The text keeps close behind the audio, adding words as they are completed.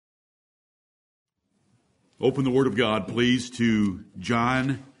Open the Word of God, please, to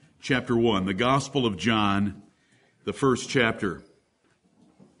John chapter 1, the Gospel of John, the first chapter.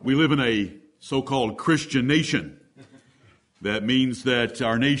 We live in a so-called Christian nation. That means that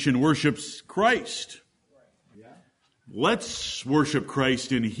our nation worships Christ. Let's worship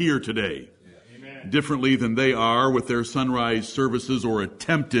Christ in here today, differently than they are with their sunrise services or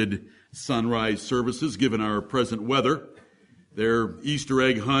attempted sunrise services, given our present weather, their Easter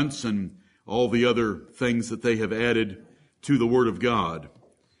egg hunts, and all the other things that they have added to the Word of God.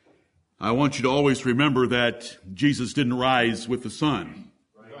 I want you to always remember that Jesus didn't rise with the sun.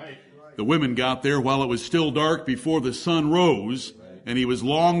 The women got there while it was still dark before the sun rose, and he was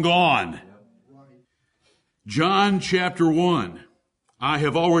long gone. John chapter 1. I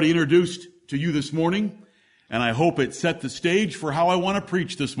have already introduced to you this morning, and I hope it set the stage for how I want to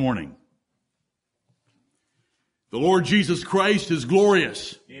preach this morning. The Lord Jesus Christ is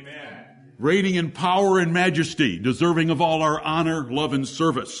glorious. Amen. Reigning in power and majesty, deserving of all our honor, love, and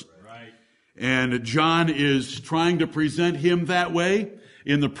service. Right. And John is trying to present him that way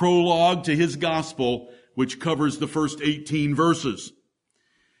in the prologue to his gospel, which covers the first 18 verses.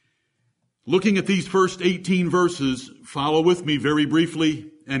 Looking at these first 18 verses, follow with me very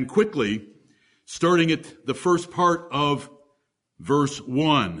briefly and quickly, starting at the first part of verse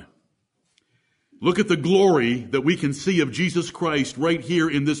 1. Look at the glory that we can see of Jesus Christ right here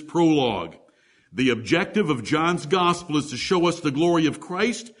in this prologue. The objective of John's gospel is to show us the glory of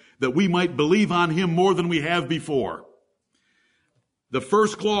Christ, that we might believe on him more than we have before. The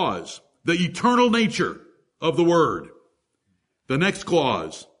first clause, the eternal nature of the Word. The next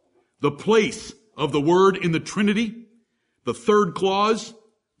clause, the place of the Word in the Trinity. The third clause,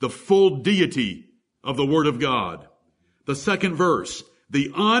 the full deity of the Word of God. The second verse, the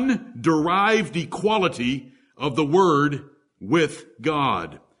underived equality of the Word with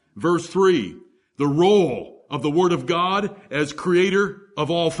God. Verse 3, the role of the Word of God as creator of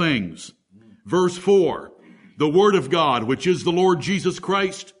all things. Verse 4, the Word of God, which is the Lord Jesus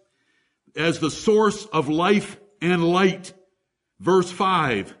Christ, as the source of life and light. Verse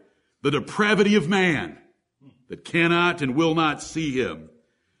 5, the depravity of man that cannot and will not see him.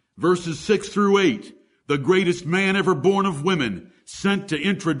 Verses 6 through 8, the greatest man ever born of women, sent to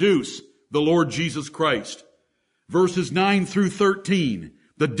introduce the Lord Jesus Christ. Verses 9 through 13,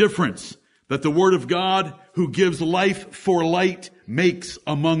 the difference that the Word of God, who gives life for light, makes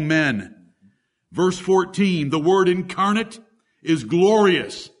among men. Verse 14, the Word incarnate is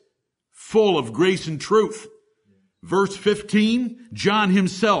glorious, full of grace and truth. Verse 15, John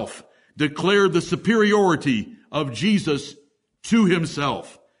himself declared the superiority of Jesus to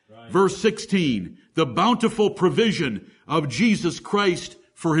himself. Right. Verse 16, the bountiful provision of Jesus Christ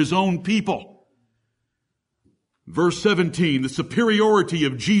for his own people. Verse 17, the superiority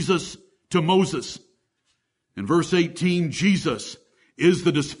of Jesus to Moses. And verse 18, Jesus is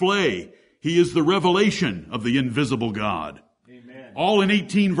the display. He is the revelation of the invisible God. Amen. All in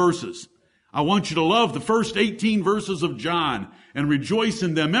 18 verses. I want you to love the first 18 verses of John and rejoice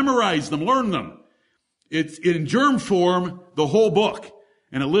in them, memorize them, learn them. It's in germ form, the whole book.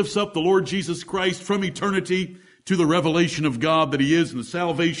 And it lifts up the Lord Jesus Christ from eternity to the revelation of God that he is and the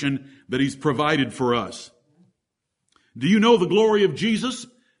salvation that he's provided for us. Do you know the glory of Jesus?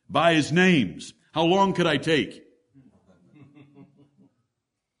 By his names. How long could I take?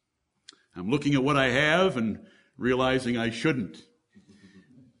 I'm looking at what I have and realizing I shouldn't.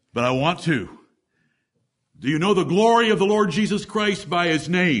 But I want to. Do you know the glory of the Lord Jesus Christ by his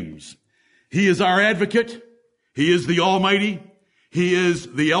names? He is our advocate. He is the Almighty. He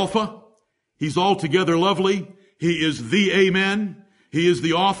is the Alpha. He's altogether lovely. He is the Amen. He is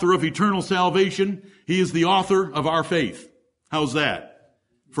the author of eternal salvation. He is the author of our faith. How's that?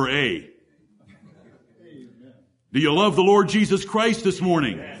 For A. Do you love the Lord Jesus Christ this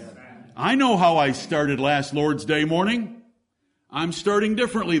morning? I know how I started last Lord's Day morning. I'm starting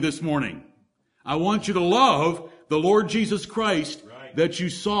differently this morning. I want you to love the Lord Jesus Christ that you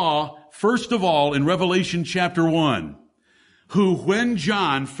saw, first of all, in Revelation chapter 1. Who, when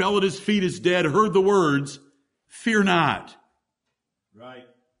John fell at his feet as dead, heard the words, "Fear not." Right.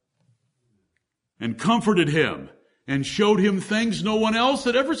 And comforted him and showed him things no one else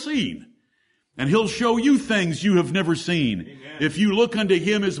had ever seen. And he'll show you things you have never seen. Amen. If you look unto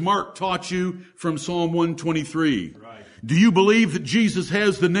him as Mark taught you from Psalm 123. Right. Do you believe that Jesus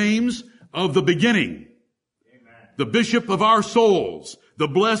has the names of the beginning? Amen. The bishop of our souls, the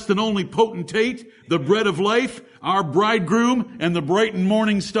blessed and only potentate, the bread of life, our bridegroom, and the bright and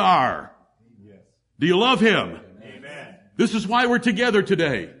morning star. Yes. Do you love him? Amen. This is why we're together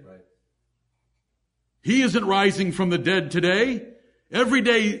today. Right. He isn't rising from the dead today. Every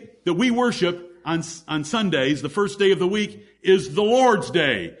day that we worship, on Sundays, the first day of the week, is the Lord's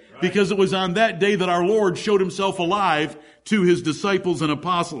Day, because it was on that day that our Lord showed himself alive to his disciples and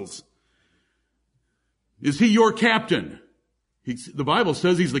apostles. Is he your captain? The Bible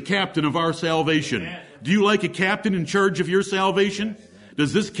says he's the captain of our salvation. Do you like a captain in charge of your salvation?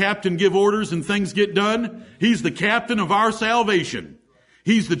 Does this captain give orders and things get done? He's the captain of our salvation.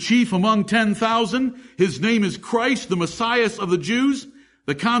 He's the chief among 10,000. His name is Christ, the Messiah of the Jews,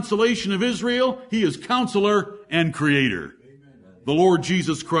 the consolation of Israel. He is counselor and creator. The Lord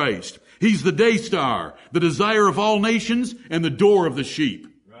Jesus Christ. He's the day star, the desire of all nations, and the door of the sheep.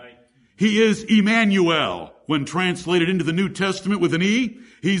 He is Emmanuel, when translated into the New Testament with an E.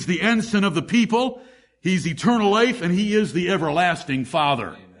 He's the ensign of the people. He's eternal life, and he is the everlasting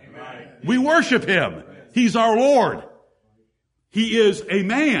Father. Amen. We worship him. He's our Lord. He is a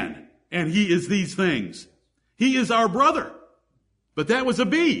man, and he is these things. He is our brother. But that was a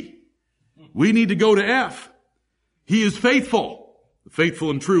B. We need to go to F. He is faithful, the faithful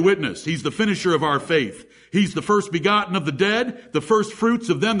and true witness. He's the finisher of our faith. He's the first begotten of the dead, the first fruits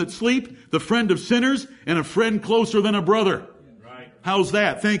of them that sleep, the friend of sinners, and a friend closer than a brother. Right. How's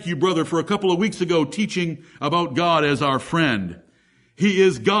that? Thank you, brother, for a couple of weeks ago teaching about God as our friend. He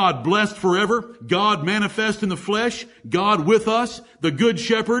is God blessed forever, God manifest in the flesh, God with us, the good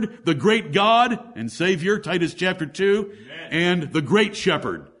shepherd, the great God and Savior, Titus chapter 2, Amen. And the great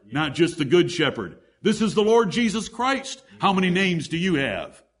shepherd, not just the good shepherd. This is the Lord Jesus Christ. How many names do you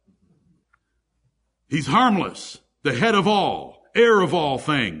have? He's harmless, the head of all, heir of all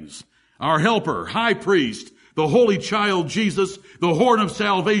things, our helper, high priest, the holy child Jesus, the horn of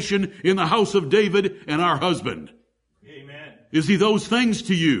salvation in the house of David, and our husband. Amen. Is he those things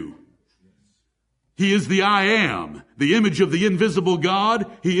to you? He is the I am, the image of the invisible God.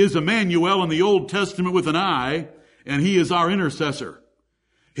 He is Emmanuel in the Old Testament with an I, and he is our intercessor.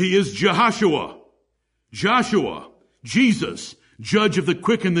 He is Jehoshua, Joshua, Jesus, judge of the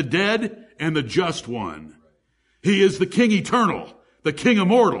quick and the dead, and the just one. He is the King eternal, the King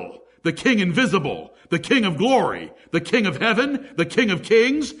immortal, the King invisible, the King of glory, the King of heaven, the King of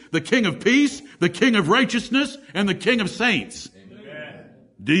kings, the King of peace, the King of righteousness, and the King of saints. Amen.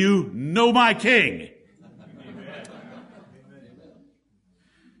 Do you know my King? Amen.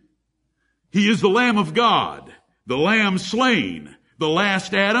 He is the Lamb of God, the Lamb slain, the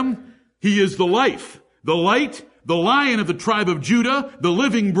last Adam. He is the life, the light, the Lion of the tribe of Judah, the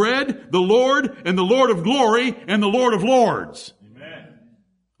living bread, the Lord, and the Lord of glory, and the Lord of lords. Amen.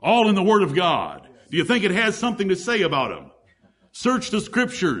 All in the Word of God. Do you think it has something to say about him? Search the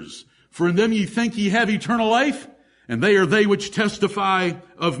Scriptures, for in them ye think ye have eternal life, and they are they which testify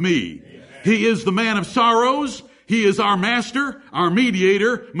of me. Amen. He is the man of sorrows. He is our master, our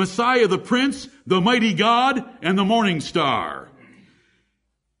mediator, Messiah the Prince, the mighty God, and the morning star.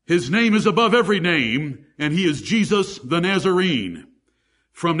 His name is above every name, and he is Jesus the Nazarene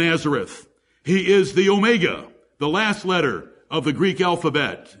from Nazareth. He is the Omega, the last letter of the Greek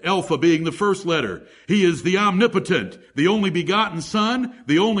alphabet, Alpha being the first letter. He is the omnipotent, the only begotten Son,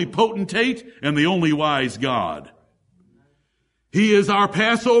 the only potentate, and the only wise God. He is our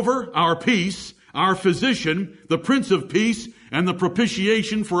Passover, our peace, our physician, the Prince of Peace, and the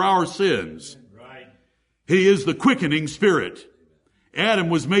propitiation for our sins. Right. He is the quickening Spirit. Adam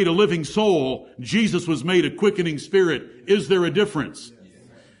was made a living soul. Jesus was made a quickening spirit. Is there a difference?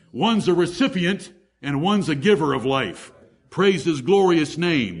 One's a recipient and one's a giver of life. Praise his glorious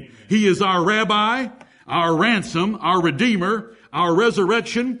name. He is our rabbi, our ransom, our redeemer, our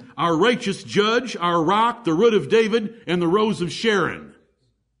resurrection, our righteous judge, our rock, the root of David, and the rose of Sharon.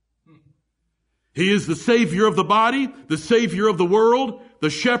 He is the Savior of the body, the Savior of the world, the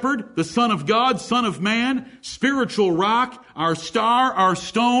shepherd, the Son of God, Son of man, spiritual rock, our star, our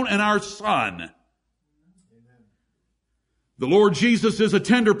stone, and our sun. Amen. The Lord Jesus is a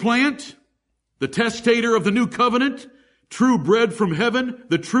tender plant, the testator of the new covenant, true bread from heaven,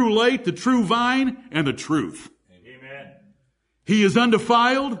 the true light, the true vine, and the truth. Amen. He is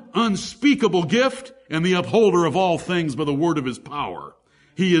undefiled, unspeakable gift, and the upholder of all things by the word of his power.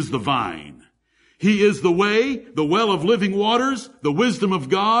 He is the vine. He is the way, the well of living waters, the wisdom of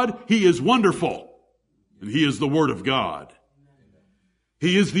God. He is wonderful, and he is the Word of God.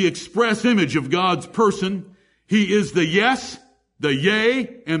 He is the express image of God's person. He is the yes, the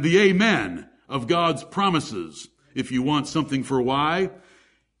yea, and the amen of God's promises, if you want something for why.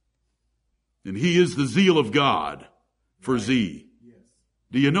 And he is the zeal of God for Z.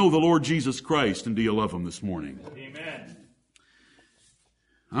 Do you know the Lord Jesus Christ, and do you love him this morning? Amen.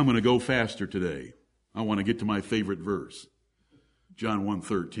 I'm going to go faster today. I want to get to my favorite verse. John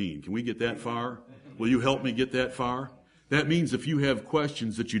 1:13. Can we get that far? Will you help me get that far? That means if you have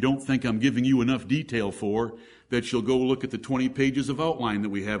questions that you don't think I'm giving you enough detail for, that you'll go look at the 20 pages of outline that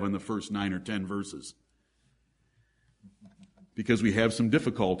we have on the first 9 or 10 verses. Because we have some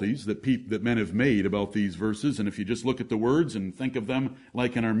difficulties that men have made about these verses, and if you just look at the words and think of them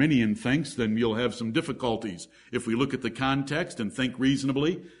like an Arminian thinks, then you'll have some difficulties. If we look at the context and think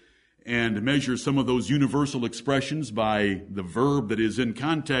reasonably and measure some of those universal expressions by the verb that is in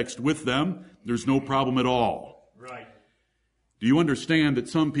context with them, there's no problem at all. Right. Do you understand that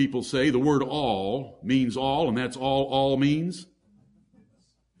some people say the word all means all, and that's all means?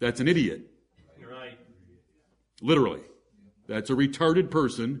 That's an idiot. You're right. Literally. That's a retarded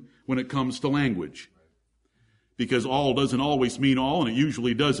person when it comes to language. Because all doesn't always mean all, and it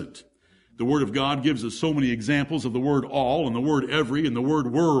usually doesn't. The Word of God gives us so many examples of the word all and the word every and the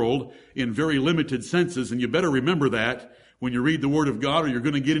word world in very limited senses, and you better remember that when you read the Word of God, or you're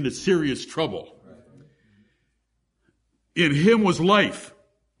going to get into serious trouble. In Him was life.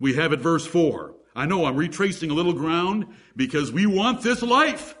 We have it verse 4. I know I'm retracing a little ground because we want this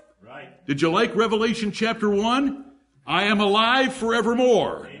life. Right. Did you like Revelation chapter 1? I am alive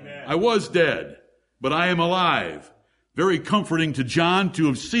forevermore. Amen. I was dead, but I am alive. Very comforting to John to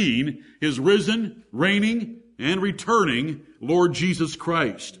have seen his risen, reigning, and returning Lord Jesus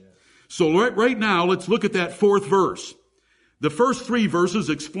Christ. So right now, let's look at that 4th verse. The first 3 verses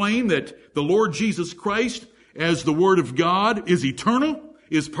explain that the Lord Jesus Christ, as the Word of God, is eternal,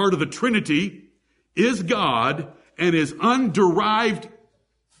 is part of the Trinity, is God, and is underived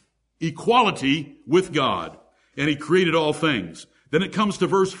equality with God. And He created all things. Then it comes to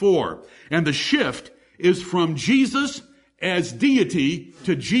verse 4. And the shift is from Jesus as deity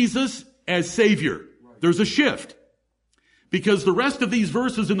to Jesus as Savior. There's a shift. Because the rest of these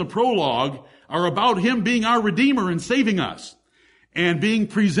verses in the prologue are about Him being our Redeemer and saving us. And being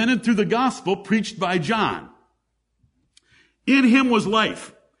presented through the gospel preached by John. In Him was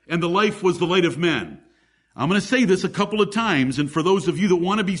life, and the life was the light of men. I'm going to say this a couple of times, and for those of you that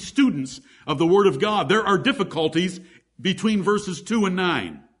want to be students of the Word of God, there are difficulties between verses 4 and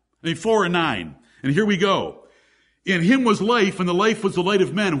 9. And here we go. In Him was life, and the life was the light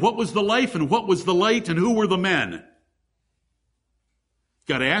of men. What was the life, and what was the light, and who were the men?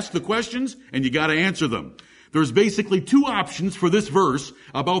 Got to ask the questions, and you got to answer them. There's basically 2 options for this verse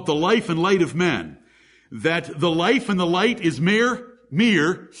about the life and light of men. That the life and the light is mere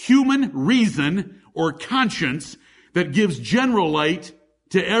human reason or conscience that gives general light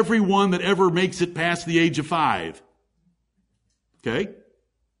to everyone that ever makes it past the age of 5. Okay?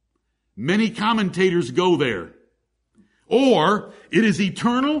 Many commentators go there. Or it is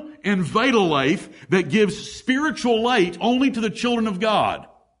eternal and vital life that gives spiritual light only to the children of God.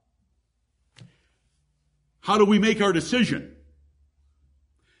 How do we make our decision?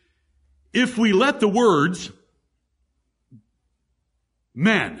 If we let the words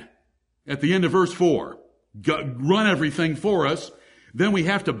men at the end of verse 4 run everything for us, then we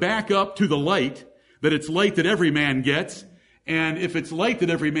have to back up to the light, that it's light that every man gets. And if it's light that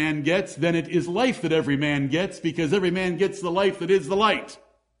every man gets, then it is life that every man gets, because every man gets the life that is the light.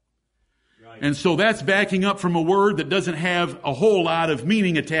 Right. And so that's backing up from a word that doesn't have a whole lot of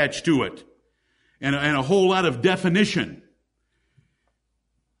meaning attached to it and a whole lot of definition.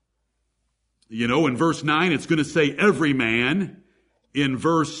 You know, in verse 9, it's going to say every man. In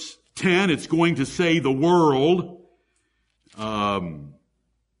verse 10, it's going to say the world. In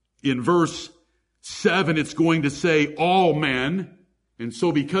verse 7, it's going to say all men. And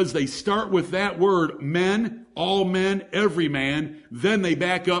so because they start with that word, men, all men, every man, then they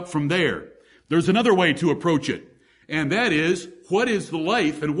back up from there. There's another way to approach it. And that is, what is the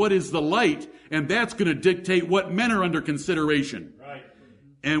life and what is the light? And that's going to dictate what men are under consideration. Right.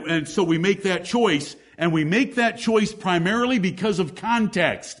 And so we make that choice. And we make that choice primarily because of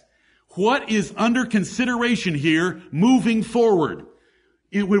context. What is under consideration here moving forward?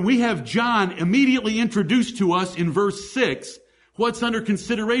 When we have John immediately introduced to us in verse 6, what's under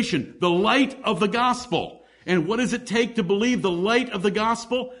consideration? The light of the gospel. And what does it take to believe the light of the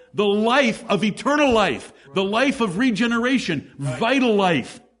gospel? The life of eternal life. The life of regeneration. Vital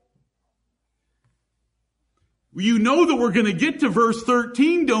life. You know that we're going to get to verse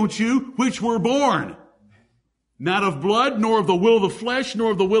 13, don't you? Which we're born. Not of blood, nor of the will of the flesh,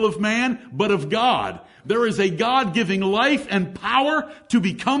 nor of the will of man, but of God. There is a God-giving life and power to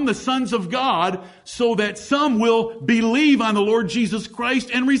become the sons of God, so that some will believe on the Lord Jesus Christ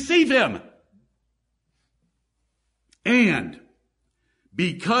and receive Him. And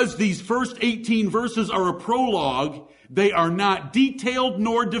because these first 18 verses are a prologue, they are not detailed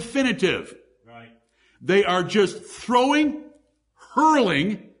nor definitive. Right. They are just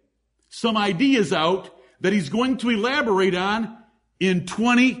hurling some ideas out that he's going to elaborate on in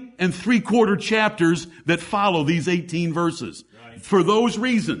 20 3/4 chapters that follow these 18 verses. Right. For those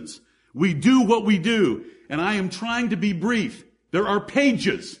reasons, we do what we do, and I am trying to be brief. There are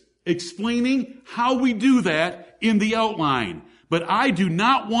pages explaining how we do that in the outline, but I do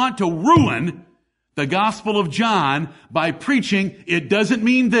not want to ruin the Gospel of John by preaching, it doesn't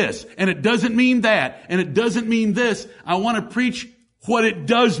mean this, and it doesn't mean that, and it doesn't mean this. I want to preach what it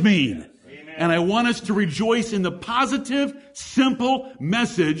does mean. Amen. And I want us to rejoice in the positive, simple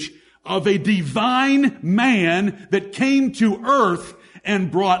message of a divine man that came to earth and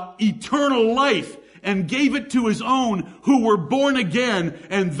brought eternal life and gave it to his own who were born again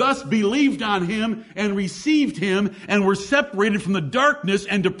and thus believed on him and received him and were separated from the darkness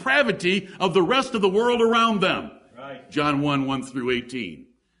and depravity of the rest of the world around them. Right. John 1 through 18.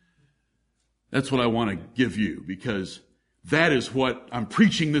 That's what I want to give you, because that is what I'm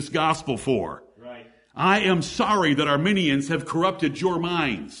preaching this gospel for. Right. I am sorry that Arminians have corrupted your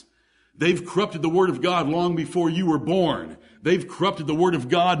minds. They've corrupted the Word of God long before you were born. They've corrupted the Word of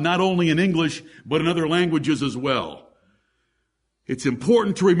God not only in English, but in other languages as well. It's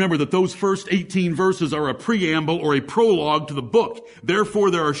important to remember that those first 18 verses are a preamble or a prologue to the book.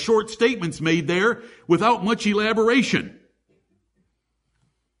 Therefore, there are short statements made there without much elaboration.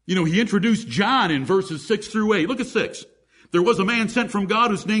 You know, he introduced John in verses 6 through 8. Look at 6. There was a man sent from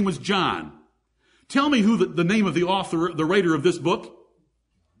God whose name was John. Tell me who the name of the author, the writer of this book?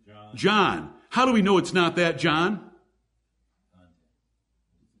 John. How do we know it's not that John?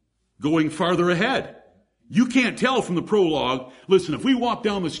 Going farther ahead. You can't tell from the prologue. Listen, if we walk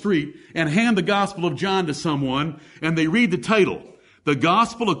down the street and hand the Gospel of John to someone and they read the title, The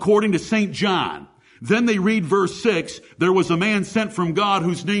Gospel According to St. John, then they read verse 6, there was a man sent from God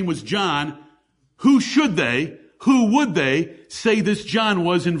whose name was John. Who would they say this John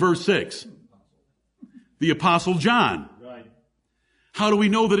was in verse 6? The Apostle John. Right. How do we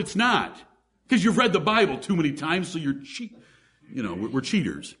know that it's not? Because you've read the Bible too many times, so we're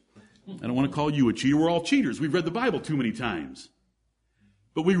cheaters. I don't want to call you a cheater. We're all cheaters. We've read the Bible too many times.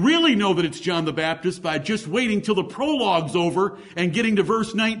 But we really know that it's John the Baptist by just waiting till the prologue's over and getting to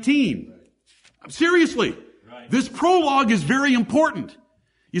verse 19. Seriously. Right. This prologue is very important.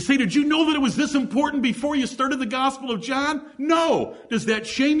 You say, did you know that it was this important before you started the Gospel of John? No. Does that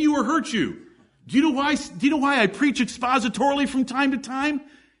shame you or hurt you? Do you know why I preach expositorily from time to time?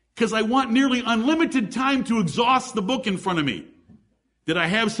 Because I want nearly unlimited time to exhaust the book in front of me. Did I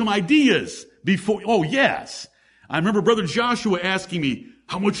have some ideas before? Oh, yes. I remember Brother Joshua asking me,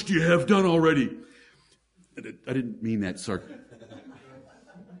 how much do you have done already? I didn't mean that, sir.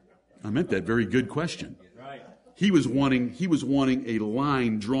 I meant that very good question. Right. He was wanting a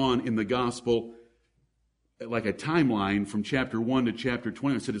line drawn in the gospel, like a timeline from chapter 1 to chapter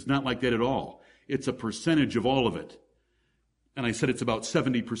 20. I said, it's not like that at all. It's a percentage of all of it. And I said it's about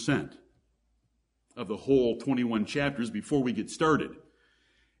 70% of the whole 21 chapters before we get started.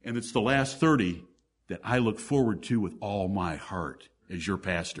 And it's the last 30 that I look forward to with all my heart as your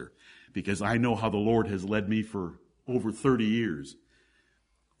pastor, because I know how the Lord has led me for over 30 years.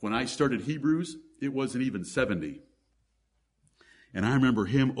 When I started Hebrews, it wasn't even 70. And I remember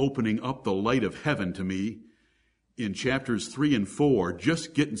him opening up the light of heaven to me in chapters 3 and 4,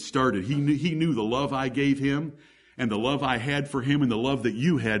 just getting started. He knew the love I gave him and the love I had for him and the love that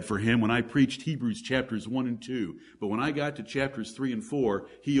you had for him when I preached Hebrews chapters 1 and 2. But when I got to chapters 3 and 4,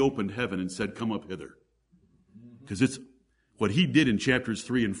 he opened heaven and said, come up hither. Because it's what he did in chapters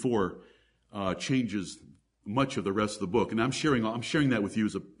 3 and 4 changes much of the rest of the book. And I'm sharing that with you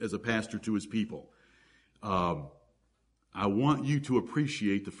as a pastor to his people. I want you to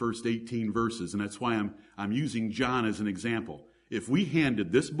appreciate the first 18 verses, and that's why I'm using John as an example. If we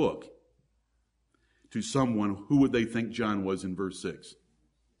handed this book to someone, who would they think John was in verse 6?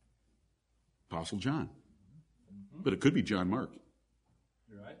 Apostle John. But it could be John Mark.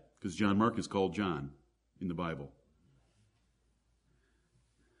 You're right. Because John Mark is called John in the Bible.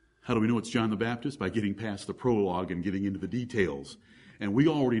 How do we know it's John the Baptist? By getting past the prologue and getting into the details. And we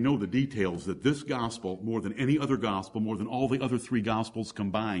already know the details that this gospel, more than any other gospel, more than all the other three gospels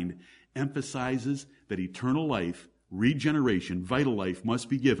combined, emphasizes that eternal life, regeneration, vital life must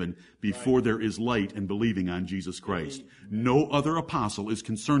be given before there is light and believing on Jesus Christ. No other apostle is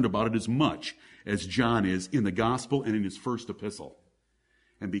concerned about it as much as John is in the gospel and in his first epistle.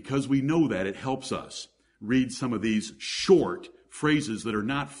 And because we know that, it helps us read some of these short phrases that are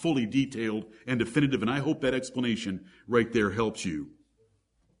not fully detailed and definitive, and I hope that explanation right there helps you.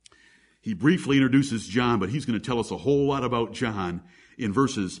 He briefly introduces John, but he's going to tell us a whole lot about John in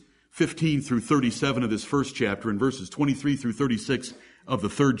verses 15 through 37 of this first chapter and verses 23 through 36 of the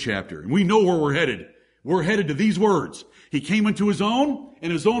third chapter. And we know where we're headed we're headed to these words. He came into his own,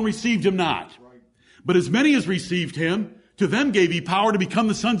 and his own received him not. But as many as received him, to them gave he power to become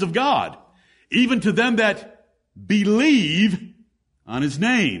the sons of God, even to them that believe on his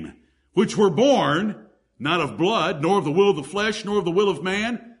name, which were born not of blood, nor of the will of the flesh, nor of the will of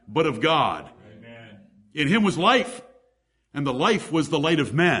man, but of God. Amen. In him was life, and the life was the light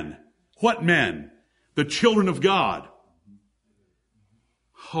of men. What men? The children of God.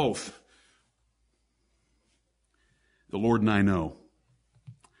 Oh, the Lord and I know.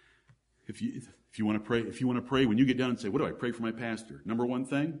 If you want to pray, when you get down and say, what do I pray for my pastor? Number one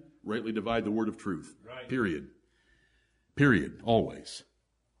thing, rightly divide the word of truth. Right. Period. Always.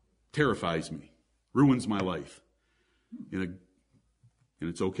 Terrifies me. Ruins my life. And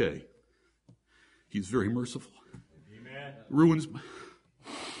it's okay. He's very merciful. Amen. Ruins my...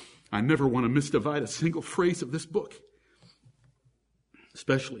 I never want to misdivide a single phrase of this book.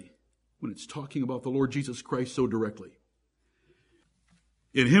 Especially when it's talking about the Lord Jesus Christ so directly.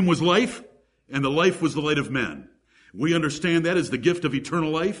 In him was life, and the life was the light of men. We understand that as the gift of eternal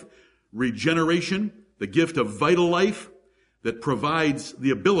life, regeneration, the gift of vital life that provides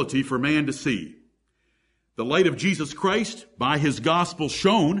the ability for man to see. The light of Jesus Christ, by his gospel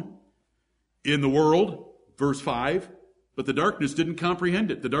shone in the world, verse 5, but the darkness didn't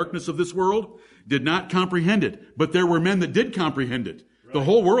comprehend it. The darkness of this world did not comprehend it, but there were men that did comprehend it. Right. The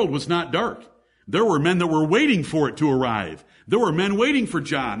whole world was not dark. There were men that were waiting for it to arrive. There were men waiting for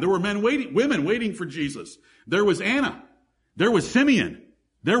John. There were women waiting for Jesus. There was Anna. There was Simeon.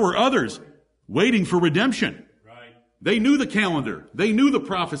 There were others waiting for redemption. Right. They knew the calendar. They knew the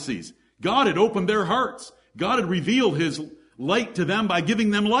prophecies. God had opened their hearts. God had revealed his light to them by giving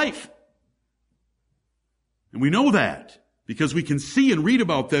them life. And we know that because we can see and read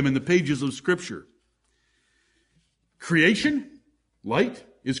about them in the pages of Scripture. Creation, light.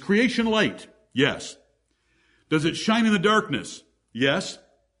 Is creation light? Yes. Does it shine in the darkness? Yes.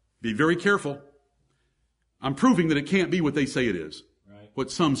 Be very careful. I'm proving that it can't be what they say it is. Right.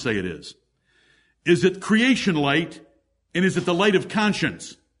 What some say it is. Is it creation light, and is it the light of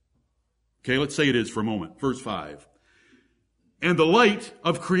conscience? Okay, let's say it is for a moment. Verse 5. And the light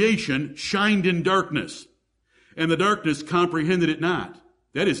of creation shined in darkness, and the darkness comprehended it not.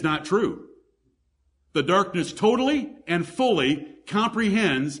 That is not true. The darkness totally and fully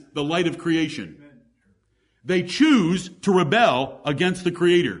comprehends the light of creation. They choose to rebel against the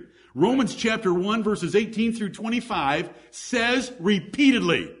Creator. Romans chapter 1 verses 18 through 25 says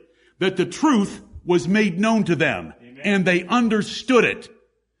repeatedly that the truth was made known to them. Amen. And they understood it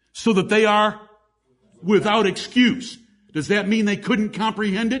so that they are without excuse. Does that mean they couldn't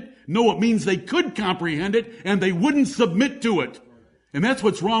comprehend it? No, it means they could comprehend it and they wouldn't submit to it. And that's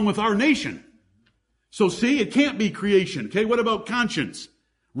what's wrong with our nation. So see, it can't be creation. Okay, what about conscience?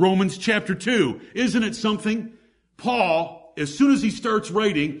 Romans chapter 2. Isn't it something? Paul, as soon as he starts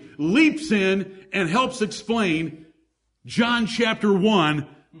writing, leaps in and helps explain John chapter 1,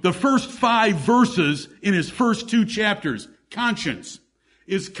 the first 5 verses in his first 2 chapters. Conscience.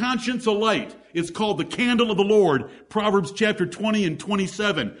 Is conscience a light? It's called the candle of the Lord. Proverbs chapter 20 and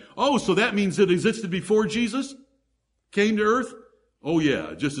 27. Oh, so that means it existed before Jesus came to earth? Oh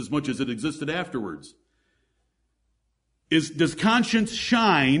yeah, just as much as it existed afterwards. Does conscience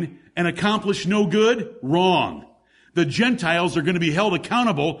shine and accomplish no good? Wrong. The Gentiles are going to be held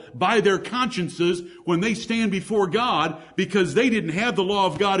accountable by their consciences when they stand before God because they didn't have the law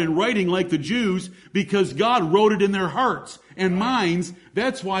of God in writing like the Jews because God wrote it in their hearts and minds.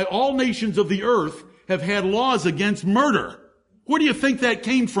 That's why all nations of the earth have had laws against murder. Where do you think that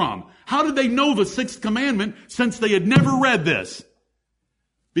came from? How did they know the 6th commandment since they had never read this?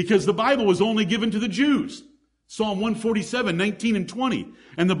 Because the Bible was only given to the Jews. Psalm 147, 19 and 20.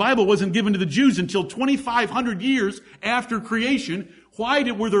 And the Bible wasn't given to the Jews until 2,500 years after creation. Why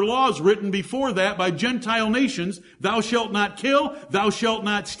were there laws written before that by Gentile nations? Thou shalt not kill, thou shalt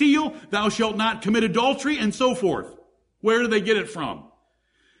not steal, thou shalt not commit adultery, and so forth. Where did they get it from?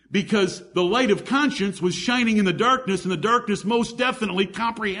 Because the light of conscience was shining in the darkness, and the darkness most definitely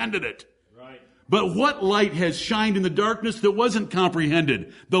comprehended it. But what light has shined in the darkness that wasn't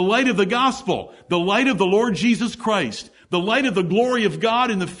comprehended? The light of the gospel, the light of the Lord Jesus Christ, the light of the glory of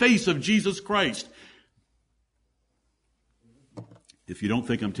God in the face of Jesus Christ. If you don't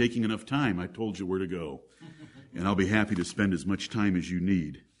think I'm taking enough time, I told you where to go. And I'll be happy to spend as much time as you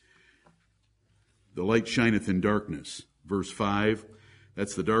need. The light shineth in darkness. Verse 5,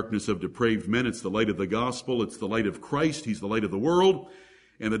 that's the darkness of depraved men. It's the light of the gospel. It's the light of Christ. He's the light of the world.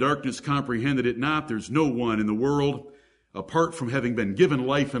 And the darkness comprehended it not. There's no one in the world, apart from having been given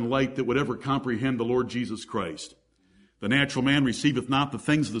life and light, that would ever comprehend the Lord Jesus Christ. The natural man receiveth not the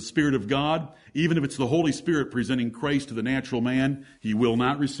things of the Spirit of God. Even if it's the Holy Spirit presenting Christ to the natural man, he will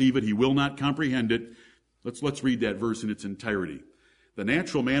not receive it. He will not comprehend it. Let's read that verse in its entirety. The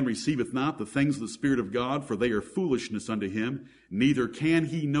natural man receiveth not the things of the Spirit of God, for they are foolishness unto him. Neither can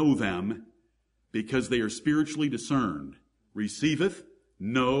he know them, because they are spiritually discerned. Receiveth,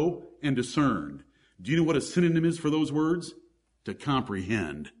 know, and discerned. Do you know what a synonym is for those words? To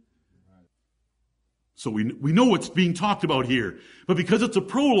comprehend. So we know what's being talked about here. But because it's a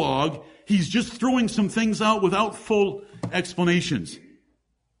prologue, he's just throwing some things out without full explanations.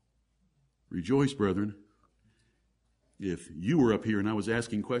 Rejoice, brethren. If you were up here and I was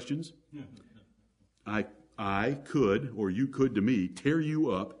asking questions, I could, or you could to me, tear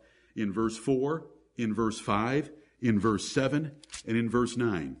you up in verse 4, in verse 5, in verse 7, and in verse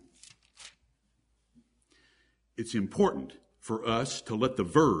 9. It's important for us to let the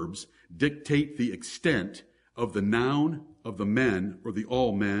verbs dictate the extent of the noun of the men, or the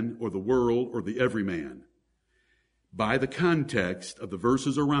all men, or the world, or the every man. By the context of the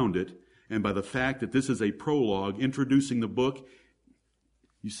verses around it, and by the fact that this is a prologue introducing the book,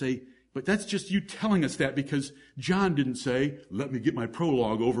 you say, but that's just you telling us that because John didn't say, let me get my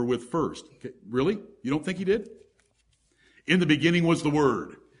prologue over with first. Okay, really? You don't think he did? In the beginning was the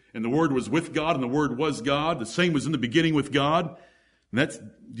Word, and the Word was with God, and the Word was God. The same was in the beginning with God. And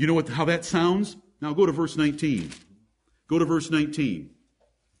do you know how that sounds? Now go to verse 19. Go to verse 19.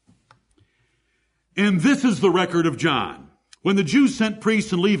 And this is the record of John. When the Jews sent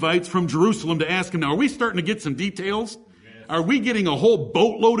priests and Levites from Jerusalem to ask him, now are we starting to get some details? Yes. Are we getting a whole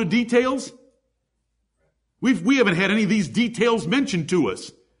boatload of details? We haven't had any of these details mentioned to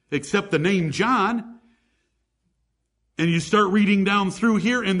us, except the name John. And you start reading down through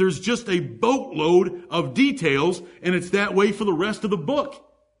here, and there's just a boatload of details, and it's that way for the rest of the book.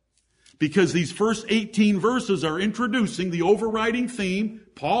 Because these first 18 verses are introducing the overriding theme.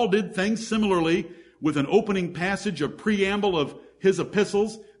 Paul did things similarly with an opening passage, a preamble of his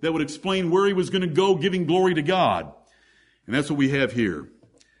epistles that would explain where he was going to go, giving glory to God. And that's what we have here.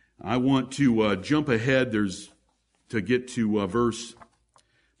 I want to jump ahead. To get to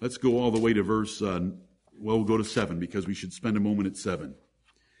let's go all the way to verse, we'll go to 7 because we should spend a moment at 7.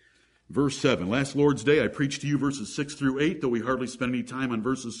 Verse 7, last Lord's Day I preached to you verses 6 through 8, though we hardly spent any time on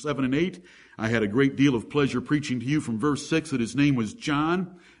verses 7 and 8. I had a great deal of pleasure preaching to you from verse 6 that his name was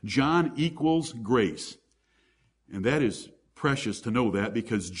John. John equals grace. And that is precious to know that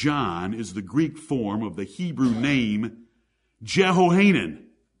because John is the Greek form of the Hebrew name Jehohanan.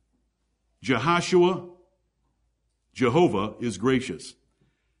 Jehoshua, Jehovah is gracious.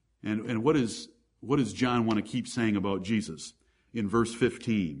 And what does John want to keep saying about Jesus? In verse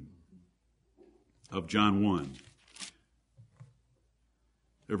 15 of John 1.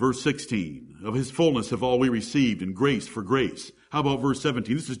 Or verse 16, of his fullness have all we received, and grace for grace. How about verse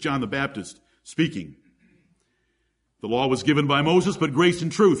 17? This is John the Baptist speaking. The law was given by Moses, but grace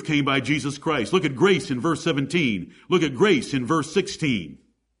and truth came by Jesus Christ. Look at grace in verse 17. Look at grace in verse 16.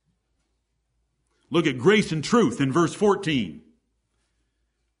 Look at grace and truth in verse 14.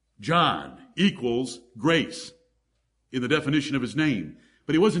 John equals grace in the definition of his name.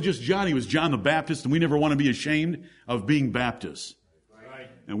 But he wasn't just John, he was John the Baptist, and we never want to be ashamed of being Baptists. Right.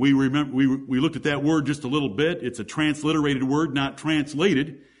 And we looked at that word just a little bit. It's a transliterated word, not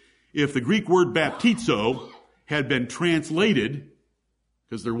translated. If the Greek word baptizo had been translated,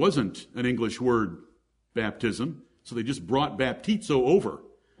 because there wasn't an English word baptism, so they just brought baptizo over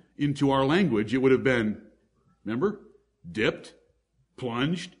into our language, it would have been, remember, dipped,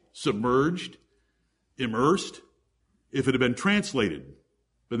 plunged, submerged, immersed, if it had been translated.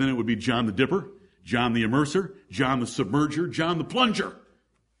 But then it would be John the Dipper, John the Immerser, John the Submerger, John the Plunger.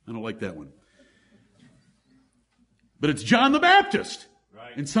 I don't like that one. But it's John the Baptist.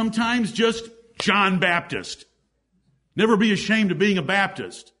 Right. And sometimes just John Baptist. Never be ashamed of being a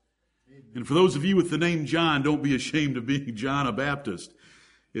Baptist. And for those of you with the name John, don't be ashamed of being John a Baptist.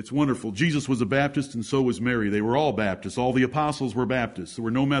 It's wonderful. Jesus was a Baptist and so was Mary. They were all Baptists. All the apostles were Baptists. There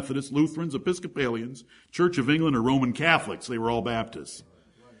were no Methodists, Lutherans, Episcopalians, Church of England, or Roman Catholics. They were all Baptists.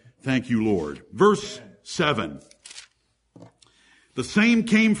 Thank you, Lord. Verse 7. The same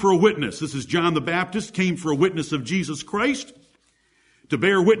came for a witness. This is John the Baptist, came for a witness of Jesus Christ, to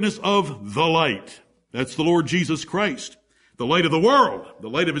bear witness of the light. That's the Lord Jesus Christ. The light of the world, the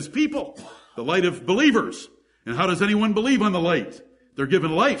light of his people, the light of believers. And how does anyone believe on the light? They're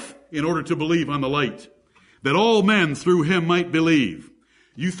given life in order to believe on the light, that all men through him might believe.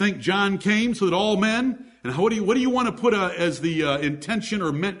 You think John came so that all men, and what do you want to put as the intention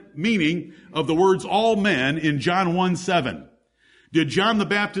or meaning of the words all men in John 1:7? Did John the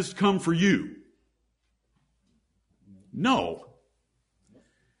Baptist come for you? No.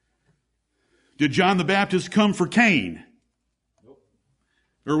 Did John the Baptist come for Cain?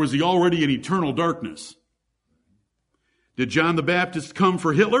 Or was he already in eternal darkness? Did John the Baptist come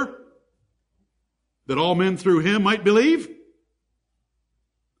for Hitler? That all men through him might believe?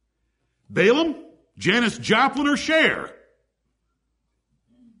 Balaam, Janis Joplin, or Cher?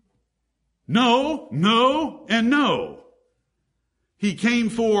 No, no, and no. He came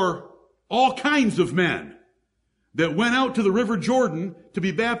for all kinds of men that went out to the River Jordan to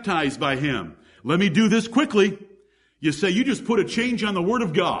be baptized by him. Let me do this quickly. You say you just put a change on the Word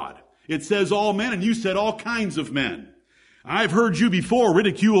of God. It says all men, and you said all kinds of men. I've heard you before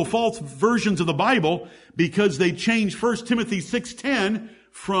ridicule false versions of the Bible because they changed 1 Timothy 6:10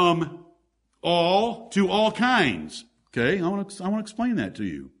 from all to all kinds. Okay, I want to explain that to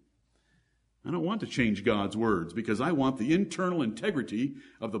you. I don't want to change God's words because I want the internal integrity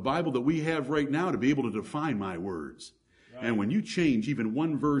of the Bible that we have right now to be able to define my words. Right. And when you change even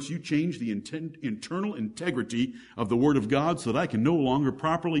one verse, you change the internal integrity of the Word of God so that I can no longer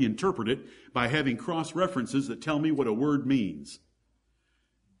properly interpret it by having cross-references that tell me what a word means.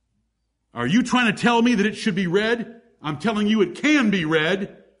 Are you trying to tell me that it should be read? I'm telling you it can be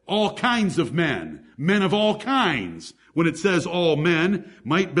read. All kinds of men, men of all kinds. When it says all men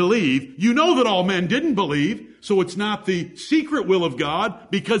might believe, you know that all men didn't believe, so it's not the secret will of God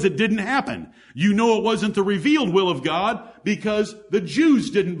because it didn't happen. You know it wasn't the revealed will of God because the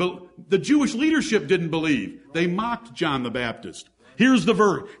Jewish leadership didn't believe. They mocked John the Baptist. Here's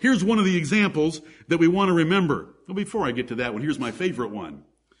one of the examples that we want to remember. Well, before I get to that one, here's my favorite one.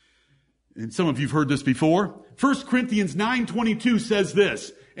 And some of you've heard this before. 1 Corinthians 9:22 says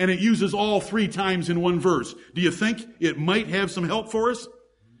this, and it uses all 3 times in one verse. Do you think it might have some help for us?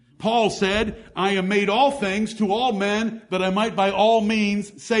 Paul said, I am made all things to all men that I might by all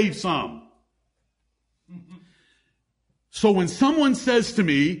means save some. So when someone says to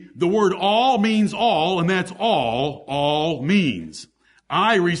me, the word all means all, and that's all means,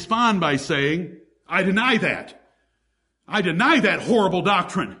 I respond by saying, I deny that. I deny that horrible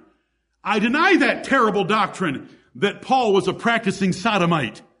doctrine. I deny that terrible doctrine that Paul was a practicing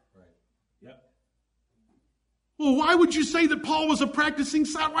sodomite. Right. Yep. Well, why would you say that Paul was a practicing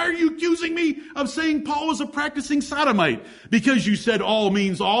sodomite? Why are you accusing me of saying Paul was a practicing sodomite? Because you said all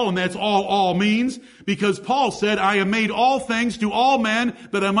means all, and that's all means. Because Paul said, I am made all things to all men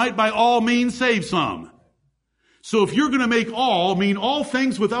that I might by all means save some. So if you're going to make all mean all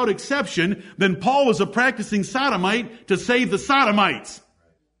things without exception, then Paul was a practicing sodomite to save the sodomites.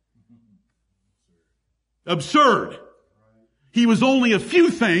 Absurd. He was only a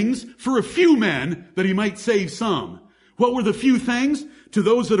few things for a few men that he might save some. What were the few things? To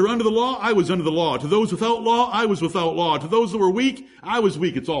those that are under the law, I was under the law. To those without law, I was without law. To those that were weak, I was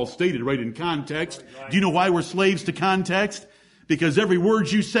weak. It's all stated right in context. Do you know why we're slaves to context? Because every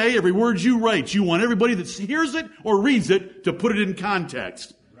word you say, every word you write, you want everybody that hears it or reads it to put it in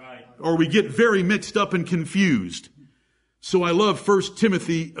context. Right. Or we get very mixed up and confused. So I love 1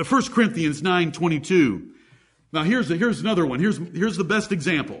 Corinthians 9:22. Now here's another one. Here's the best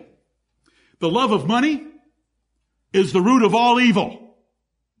example. The love of money is the root of all evil.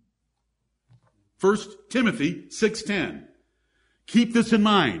 1 Timothy 6:10. Keep this in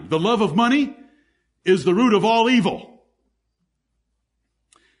mind. The love of money is the root of all evil.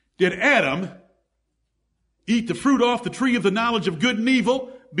 Did Adam eat the fruit off the tree of the knowledge of good and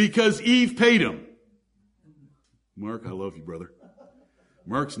evil because Eve paid him? Mark, I love you, brother.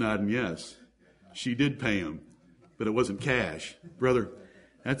 Mark's nodding yes. She did pay him, but it wasn't cash. Brother,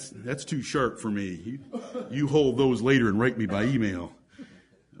 that's too sharp for me. You hold those later and write me by email.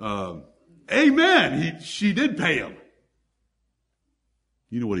 Amen. She did pay him.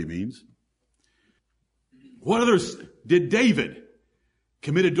 You know what he means. What others did David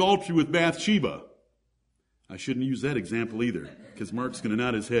commit adultery with Bathsheba? I shouldn't use that example either, because Mark's going to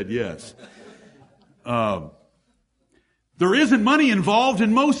nod his head yes. There isn't money involved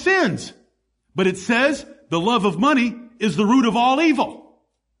in most sins, but it says the love of money is the root of all evil.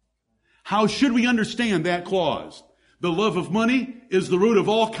 How should we understand that clause? The love of money is the root of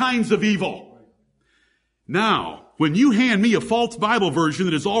all kinds of evil. Now, when you hand me a false Bible version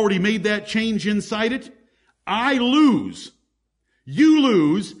that has already made that change inside it, I lose. You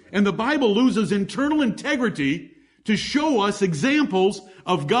lose, and the Bible loses internal integrity to show us examples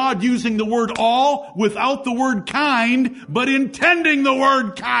of God using the word all without the word kind, but intending the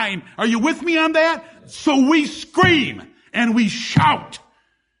word kind. Are you with me on that? So we scream, and we shout,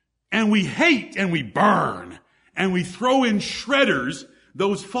 and we hate, and we burn, and we throw in shredders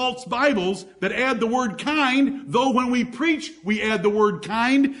those false Bibles that add the word kind, though when we preach, we add the word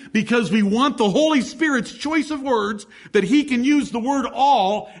kind because we want the Holy Spirit's choice of words that He can use the word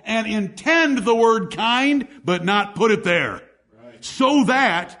all and intend the word kind, but not put it there. Right. So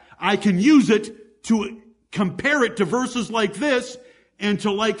that I can use it to compare it to verses like this and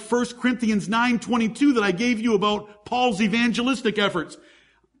to like 1 Corinthians 9:22 that I gave you about Paul's evangelistic efforts. Do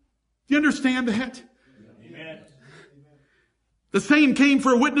you understand that? Amen. The same came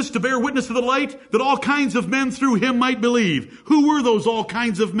for a witness to bear witness to the light, that all kinds of men through him might believe. Who were those all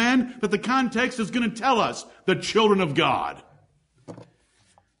kinds of men? That the context is going to tell us. The children of God.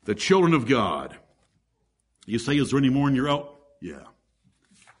 The children of God. You say, is there any more in your out? Yeah.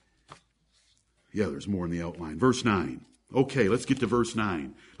 Yeah, there's more in the outline. Verse 9. Okay, let's get to verse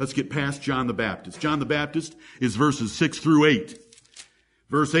 9. Let's get past John the Baptist. John the Baptist is verses 6 through 8.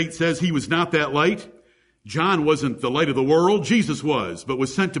 Verse 8 says, he was not that light. John wasn't the light of the world. Jesus was, but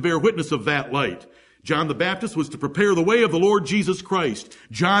was sent to bear witness of that light. John the Baptist was to prepare the way of the Lord Jesus Christ.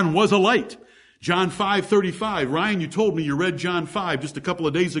 John was a light. John 5:35. Ryan, you told me you read John 5 just a couple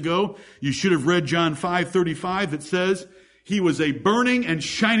of days ago. You should have read John 5:35 that says, he was a burning and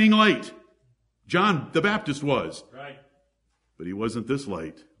shining light. John the Baptist was. Right. But he wasn't this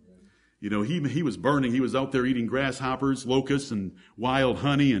light. You know, he was burning. He was out there eating grasshoppers, locusts, and wild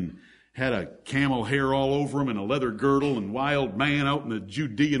honey, and had a camel hair all over him and a leather girdle, and wild man out in the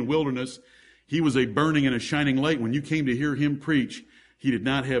Judean wilderness. He was a burning and a shining light. When you came to hear him preach, he did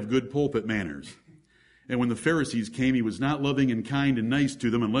not have good pulpit manners. And when the Pharisees came, he was not loving and kind and nice to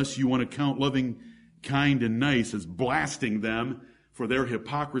them, unless you want to count loving, kind, and nice as blasting them for their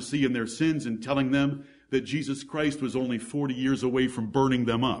hypocrisy and their sins and telling them that Jesus Christ was only 40 years away from burning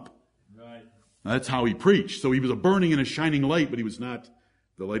them up. Right. That's how he preached. So he was a burning and a shining light, but he was not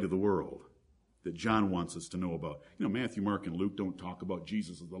the light of the world that John wants us to know about. You know, Matthew, Mark, and Luke don't talk about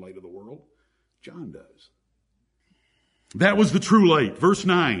Jesus as the light of the world. John does. That was the true light. Verse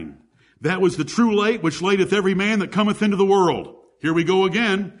 9. That was the true light which lighteth every man that cometh into the world. Here we go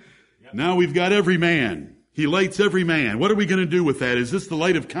again. Yep. Now we've got every man. He lights every man. What are we going to do with that? Is this the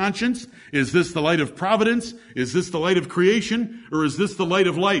light of conscience? Is this the light of providence? Is this the light of creation? Or is this the light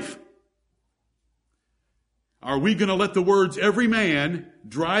of life? Are we going to let the words every man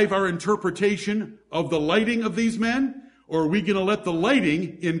drive our interpretation of the lighting of these men? Or are we going to let the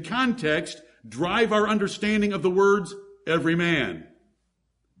lighting in context drive our understanding of the words every man?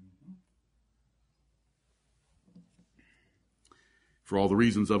 For all the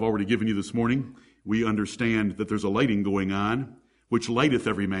reasons I've already given you this morning, we understand that there's a lighting going on, which lighteth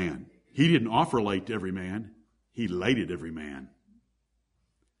every man. He didn't offer light to every man. He lighted every man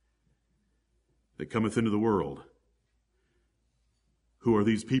that cometh into the world. Who are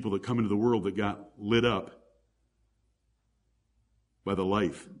these people that come into the world that got lit up by the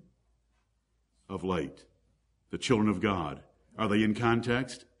life of light? The children of God. Are they in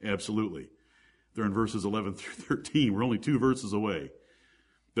context? Absolutely. They're in verses 11 through 13. We're only 2 verses away.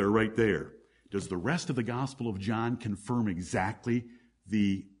 They're right there. Does the rest of the Gospel of John confirm exactly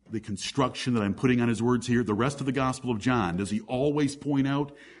the construction that I'm putting on his words here? The rest of the Gospel of John, does he always point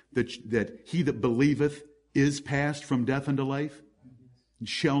out that he that believeth is passed from death unto life?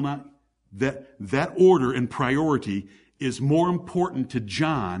 Shall not. That order and priority is more important to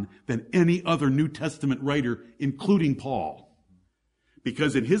John than any other New Testament writer, including Paul.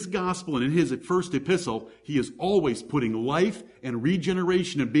 Because in his gospel and in his first epistle, he is always putting life and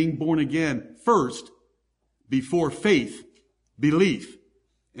regeneration and being born again first before faith, belief,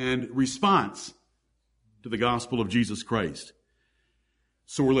 and response to the gospel of Jesus Christ.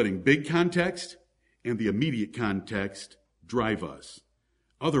 So we're letting big context and the immediate context drive us.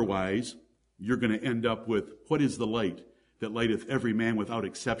 Otherwise, you're going to end up with, what is the light that lighteth every man without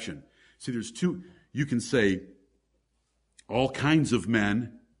exception? See, there's 2, you can say, all kinds of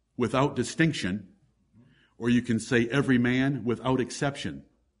men without distinction, or you can say every man without exception.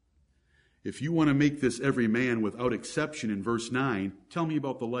 If you want to make this every man without exception in verse 9, tell me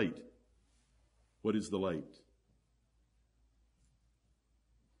about the light. What is the light?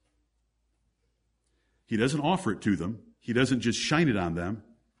 He doesn't offer it to them. He doesn't just shine it on them.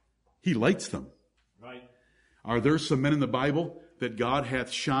 He lights them. Right. Are there some men in the Bible that God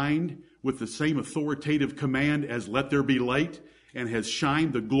hath shined with the same authoritative command as let there be light, and has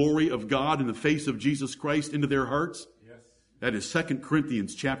shined the glory of God in the face of Jesus Christ into their hearts? Yes. That is 2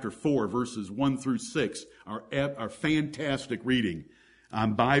 Corinthians chapter 4, verses 1 through 6, our fantastic reading.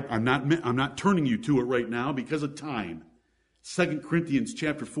 I'm not turning you to it right now because of time. 2 Corinthians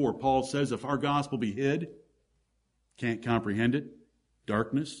chapter 4, Paul says, if our gospel be hid, can't comprehend it,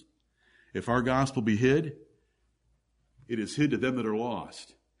 darkness. If our gospel be hid, it is hid to them that are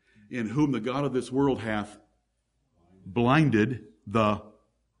lost, in whom the God of this world hath blinded the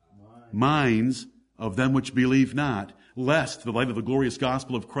minds of them which believe not, lest the light of the glorious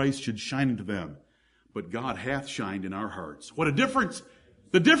gospel of Christ should shine into them. But God hath shined in our hearts. What a difference!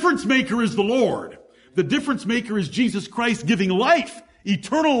 The difference maker is the Lord. The difference maker is Jesus Christ giving life,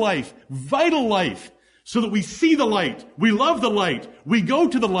 eternal life, vital life, so that we see the light. We love the light. We go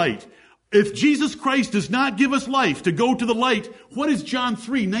to the light. If Jesus Christ does not give us life to go to the light, what does John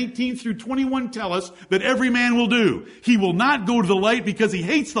 3:19 through 21 tell us that every man will do? He will not go to the light because he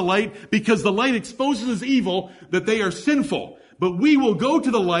hates the light, because the light exposes his evil, that they are sinful. But we will go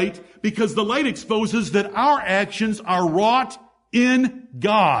to the light because the light exposes that our actions are wrought in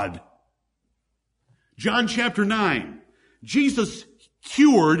God. John chapter 9. Jesus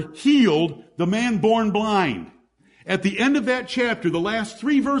healed the man born blind. At the end of that chapter, the last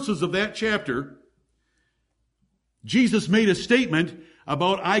 3 verses of that chapter, Jesus made a statement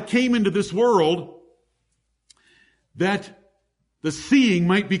about, I came into this world that the seeing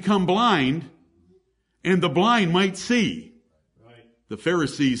might become blind and the blind might see. Right. The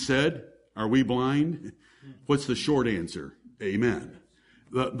Pharisees said, are we blind? What's the short answer? Amen.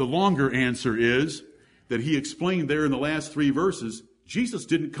 The longer answer is that he explained there in the last 3 verses, Jesus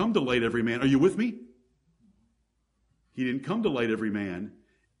didn't come to light every man. Are you with me? He didn't come to light every man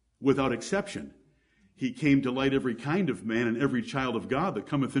without exception. He came to light every kind of man and every child of God that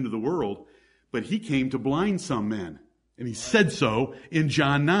cometh into the world, but he came to blind some men. And he said so in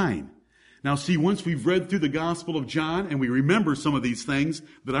John 9. Now see, once we've read through the Gospel of John and we remember some of these things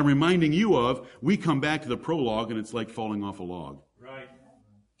that I'm reminding you of, we come back to the prologue and it's like falling off a log. Right.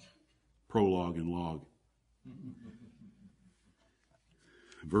 Prologue and log.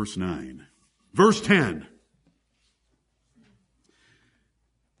 Verse 9. Verse 10.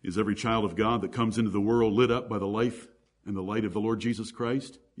 Is every child of God that comes into the world lit up by the life and the light of the Lord Jesus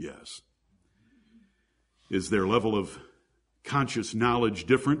Christ? Yes. Is their level of conscious knowledge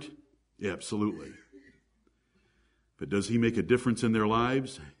different? Absolutely. But does he make a difference in their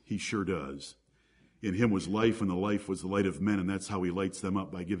lives? He sure does. In him was life, and the life was the light of men, and that's how he lights them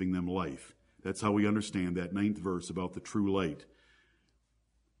up, by giving them life. That's how we understand that 9th verse about the true light.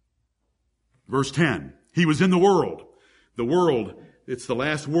 Verse 10, he was in the world. The world, it's the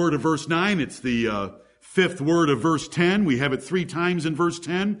last word of verse 9. It's the 5th word of verse 10. We have it 3 times in verse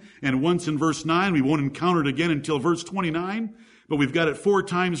 10 and once in verse 9. We won't encounter it again until verse 29. But we've got it 4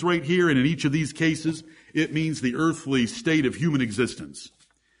 times right here, and in each of these cases, it means the earthly state of human existence.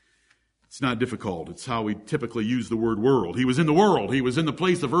 It's not difficult. It's how we typically use the word world. He was in the world. He was in the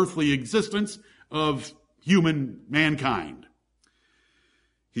place of earthly existence of human mankind.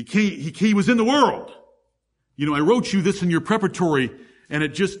 He was in the world. You know, I wrote you this in your preparatory, and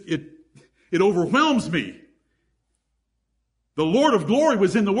it overwhelms me. The Lord of glory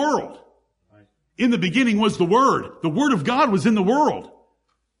was in the world. In the beginning was the Word. The Word of God was in the world.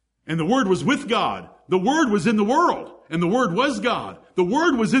 And the Word was with God. The Word was in the world. And the Word was God. The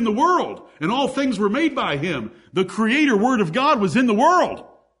Word was in the world. And all things were made by Him. The Creator Word of God was in the world.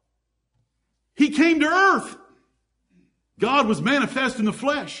 He came to earth. God was manifest in the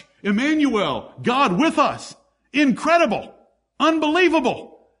flesh. Emmanuel, God with us. Incredible.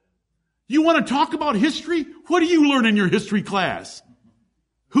 Unbelievable. You want to talk about history? What do you learn in your history class?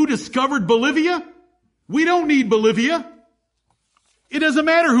 Who discovered Bolivia? We don't need Bolivia. It doesn't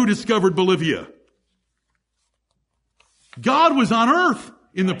matter who discovered Bolivia. God was on earth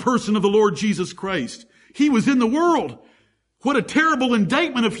in the person of the Lord Jesus Christ. He was in the world. What a terrible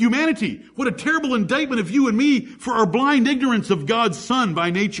indictment of humanity. What a terrible indictment of you and me for our blind ignorance of God's Son by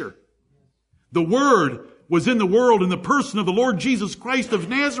nature. The Word was in the world in the person of the Lord Jesus Christ of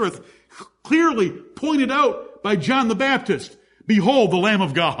Nazareth, clearly pointed out by John the Baptist. Behold, the Lamb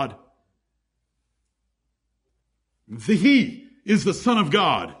of God. He is the Son of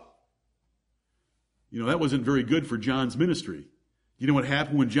God. You know, that wasn't very good for John's ministry. You know what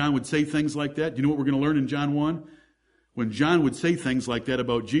happened when John would say things like that? You know what we're going to learn in John 1? When John would say things like that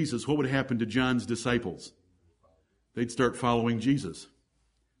about Jesus, what would happen to John's disciples? They'd start following Jesus.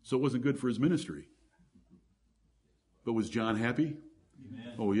 So it wasn't good for his ministry. But was John happy?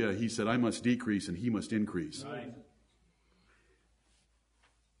 Amen. Oh yeah, he said, I must decrease and he must increase. Right.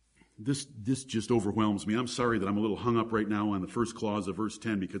 This just overwhelms me. I'm sorry that I'm a little hung up right now on the first clause of verse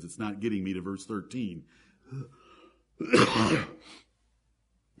 10 because it's not getting me to verse 13.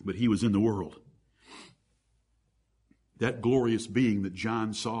 But he was in the world. That glorious being that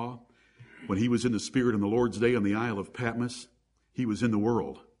John saw when he was in the Spirit on the Lord's day on the Isle of Patmos, he was in the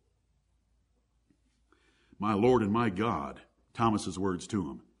world. My Lord and my God, Thomas's words to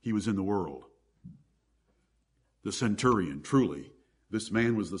him, he was in the world. The centurion, truly, this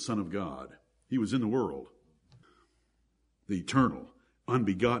man was the Son of God. He was in the world. The eternal,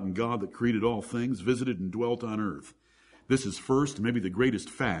 unbegotten God that created all things, visited and dwelt on earth. This is first, maybe the greatest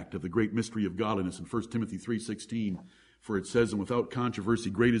fact of the great mystery of godliness in 1 Timothy 3:16. For it says, and without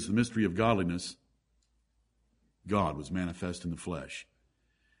controversy, great is the mystery of godliness. God was manifest in the flesh.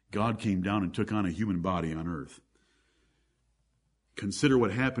 God came down and took on a human body on earth. Consider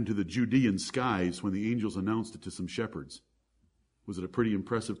what happened to the Judean skies when the angels announced it to some shepherds. Was it a pretty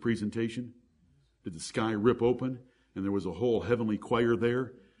impressive presentation? Did the sky rip open and there was a whole heavenly choir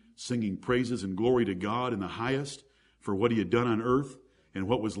there singing praises and glory to God in the highest for what he had done on earth and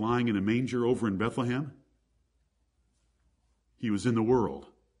what was lying in a manger over in Bethlehem? He was in the world.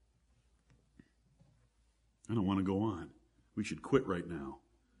 I don't want to go on. We should quit right now.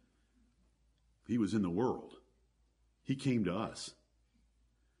 He was in the world. He came to us.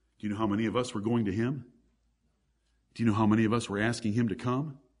 Do you know how many of us were going to him? Do you know how many of us were asking him to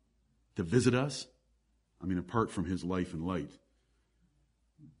come, to visit us? I mean, apart from his life and light.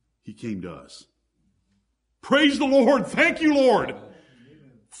 He came to us. Praise the Lord. Thank you, Lord.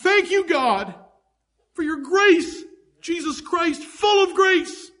 Thank you, God, for your grace. Jesus Christ, full of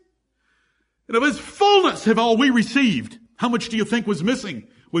grace. And of his fullness have all we received. How much do you think was missing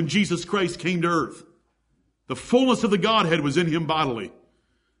when Jesus Christ came to earth? The fullness of the Godhead was in him bodily.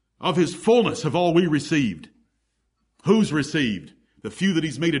 Of his fullness have all we received. Who's received? The few that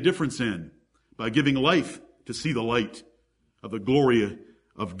he's made a difference in by giving life to see the light of the glory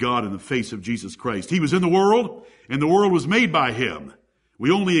of God in the face of Jesus Christ. He was in the world, and the world was made by him.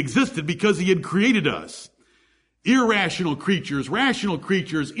 We only existed because he had created us. Irrational creatures, rational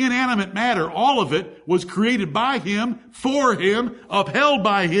creatures, inanimate matter, all of it was created by him, for him, upheld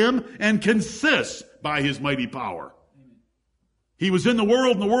by him, and consists by his mighty power. He was in the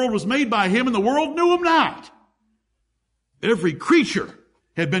world, and the world was made by him, and the world knew him not. Every creature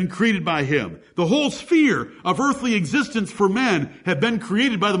had been created by him. The whole sphere of earthly existence for men had been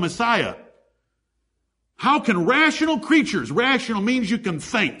created by the Messiah. How can rational creatures, rational means you can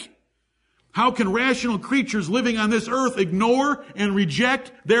think, how can rational creatures living on this earth ignore and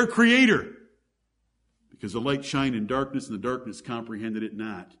reject their Creator? Because the light shined in darkness, and the darkness comprehended it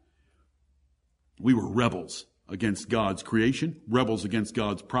not. We were rebels against God's creation, rebels against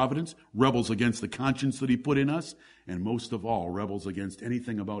God's providence, rebels against the conscience that he put in us, and most of all, rebels against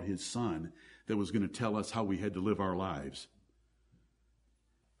anything about his Son that was going to tell us how we had to live our lives.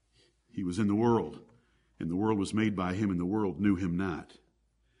 He was in the world, and the world was made by him, and the world knew him not.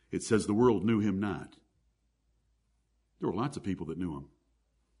 It says the world knew him not. There were lots of people that knew him.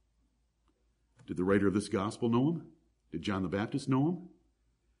 Did the writer of this gospel know him? Did John the Baptist know him?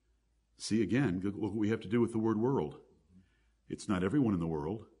 See, again, look what we have to do with the word world. It's not everyone in the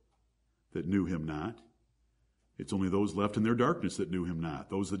world that knew him not. It's only those left in their darkness that knew him not.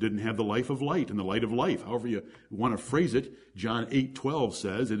 Those that didn't have the life of light and the light of life. However you want to phrase it, John 8:12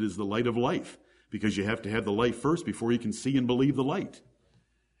 says it is the light of life, because you have to have the light first before you can see and believe the light.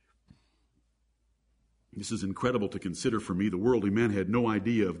 This is incredible to consider for me. The worldly men had no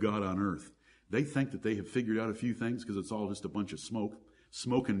idea of God on earth. They think that they have figured out a few things because it's all just a bunch of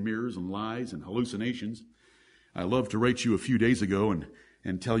smoke and mirrors and lies and hallucinations. I love to write you a few days ago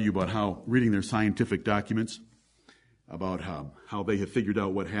and tell you about how, reading their scientific documents, about how they have figured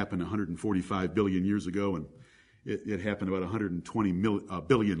out what happened 145 billion years ago, and it happened about 120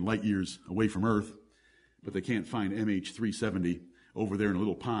 billion light years away from Earth, but they can't find MH370 over there in a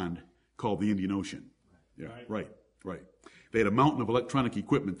little pond called the Indian Ocean. Yeah, right. They had a mountain of electronic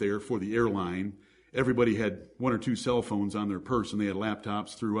equipment there for the airline. Everybody had one or two cell phones on their person. They had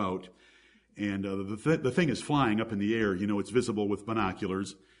laptops throughout. And the thing is flying up in the air. You know, it's visible with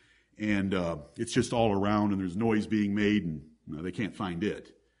binoculars. And it's just all around, and there's noise being made, and they can't find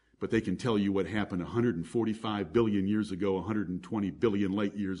it. But they can tell you what happened 145 billion years ago, 120 billion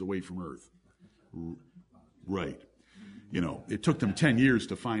light years away from Earth. Right. You know, it took them 10 years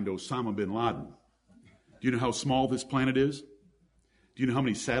to find Osama bin Laden. Do you know how small this planet is? Do you know how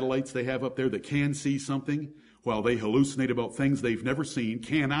many satellites they have up there that can see something while they hallucinate about things they've never seen,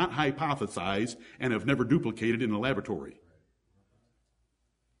 cannot hypothesize, and have never duplicated in a laboratory?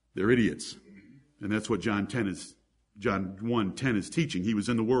 They're idiots. And that's what John 1:10 is teaching. He was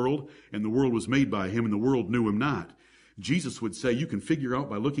in the world, and the world was made by him, and the world knew him not. Jesus would say you can figure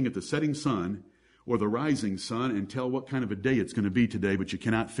out by looking at the setting sun or the rising sun and tell what kind of a day it's going to be today, but you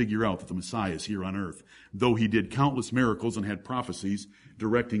cannot figure out that the Messiah is here on earth, though he did countless miracles and had prophecies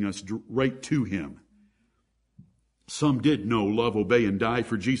directing us right to him. Some did know, love, obey, and die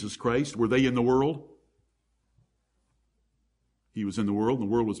for Jesus Christ. Were they in the world? He was in the world, and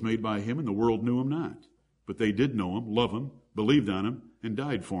the world was made by him, and the world knew him not. but they did know him, love him, believed on him, and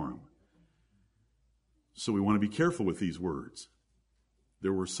died for him. So we want to be careful with these words.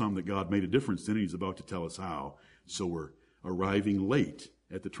 There were some that God made a difference in, and he's about to tell us how. So we're arriving late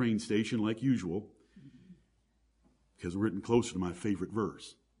at the train station like usual, because we're getting closer to my favorite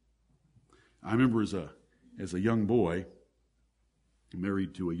verse. I remember as a young boy,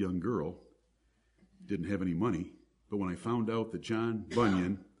 married to a young girl, didn't have any money, but when I found out that John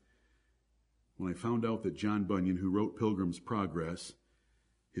Bunyan, who wrote Pilgrim's Progress,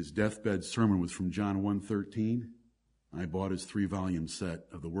 his deathbed sermon was from John 1:13, I bought his 3-volume set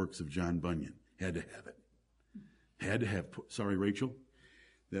of the works of John Bunyan. Had to have it. Had to have. Sorry, Rachel.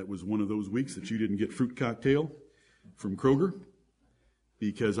 That was one of those weeks that you didn't get fruit cocktail from Kroger,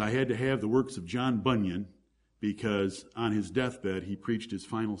 because I had to have the works of John Bunyan, because on his deathbed he preached his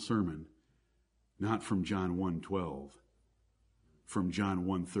final sermon, not from John 1:12, from John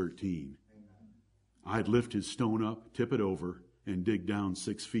 1:13. I'd lift his stone up, tip it over, and dig down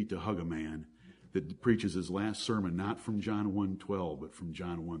 6 feet to hug a man that preaches his last sermon, not from John 1:12, but from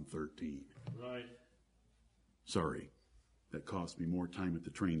John 1:13. Right. Sorry, that cost me more time at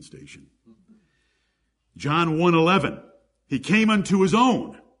the train station. John 1:11, he came unto his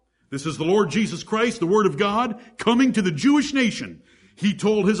own. This is the Lord Jesus Christ, the Word of God, coming to the Jewish nation. He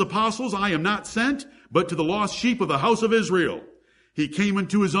told his apostles, I am not sent, but to the lost sheep of the house of Israel. He came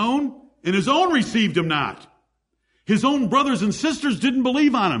unto his own, and his own received him not. His own brothers and sisters didn't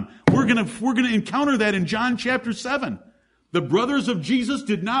believe on him. We're going to encounter that in John chapter 7. The brothers of Jesus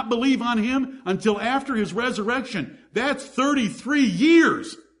did not believe on him until after his resurrection. That's 33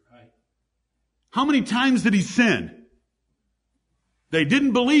 years. Right. How many times did he sin? They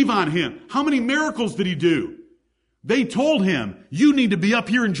didn't believe on him. How many miracles did he do? They told him, you need to be up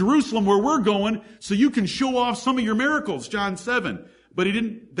here in Jerusalem where we're going so you can show off some of your miracles, John 7. But they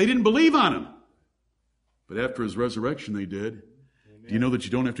didn't believe on him. But after his resurrection, they did. Amen. Do you know that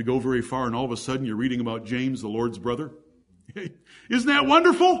you don't have to go very far and all of a sudden you're reading about James, the Lord's brother? Isn't that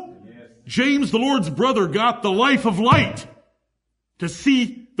wonderful? Yes. James, the Lord's brother, got the life of light to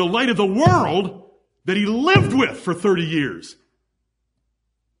see the light of the world that he lived with for 30 years.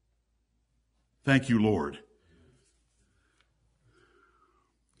 Thank you, Lord.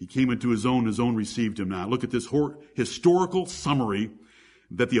 He came into his own received him not. Look at this historical summary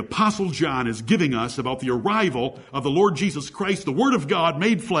that the Apostle John is giving us about the arrival of the Lord Jesus Christ, the Word of God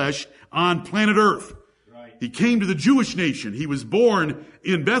made flesh on planet Earth. Right. He came to the Jewish nation. He was born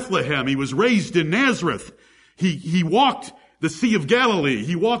in Bethlehem. He was raised in Nazareth. He walked the Sea of Galilee.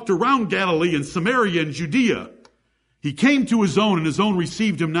 He walked around Galilee and Samaria and Judea. He came to his own, and his own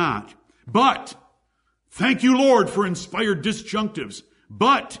received him not. But, thank you, Lord, for inspired disjunctives.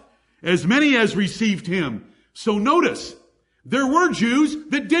 But, as many as received him. So notice, there were Jews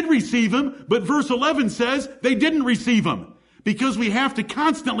that did receive him, but verse 11 says they didn't receive him. Because we have to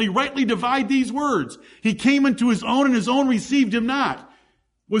constantly rightly divide these words. He came into his own, and his own received him not.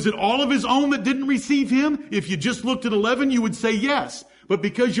 Was it all of his own that didn't receive him? If you just looked at 11, you would say yes. But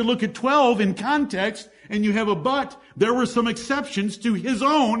because you look at 12 in context, and you have a but, there were some exceptions to his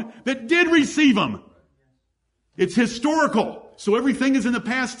own that did receive him. It's historical. So everything is in the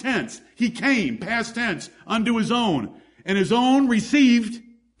past tense. He came, past tense, unto his own. And his own received,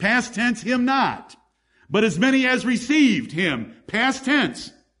 past tense, him not. But as many as received him, past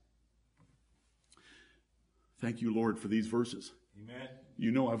tense. Thank you, Lord, for these verses. Amen.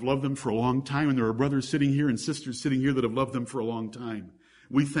 You know I've loved them for a long time, and there are brothers sitting here and sisters sitting here that have loved them for a long time.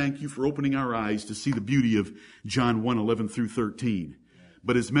 We thank you for opening our eyes to see the beauty of John 1:11 through 13.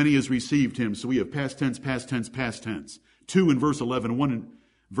 But as many as received him, so we have past tense, past tense, past tense. 2 in verse 11, 1 in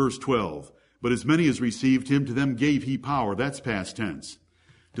verse 12. But as many as received him, to them gave he power. That's past tense.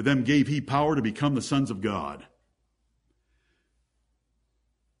 To them gave he power to become the sons of God.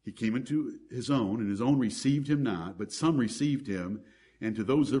 He came into his own, and his own received him not, but some received him, and to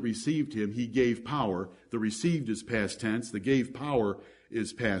those that received him he gave power. The received is past tense. The gave power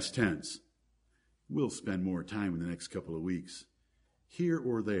is past tense. We'll spend more time in the next couple of weeks, here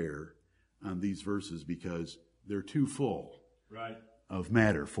or there, on these verses, because they're too full of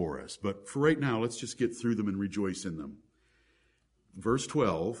matter for us. But for right now, let's just get through them and rejoice in them. Verse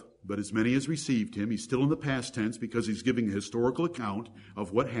 12, but as many as received him, he's still in the past tense because he's giving a historical account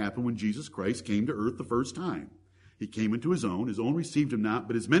of what happened when Jesus Christ came to earth the first time. He came into his own received him not,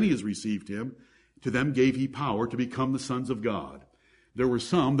 but as many as received him, to them gave he power to become the sons of God. There were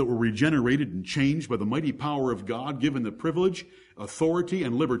some that were regenerated and changed by the mighty power of God, given the privilege, authority,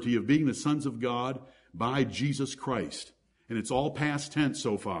 and liberty of being the sons of God by Jesus Christ. And it's all past tense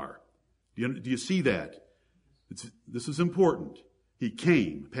so far. Do you see that? This is important. He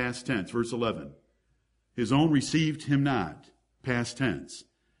came, past tense, verse 11. His own received him not, past tense.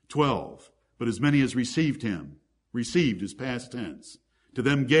 12, but as many as received him, received is past tense. To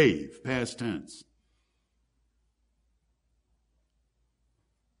them gave, past tense.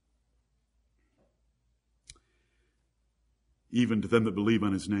 Even to them that believe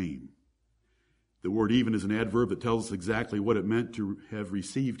on his name. The word even is an adverb that tells us exactly what it meant to have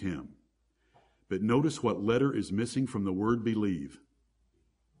received him. But notice what letter is missing from the word believe.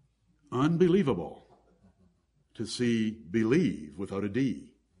 Unbelievable to see believe without a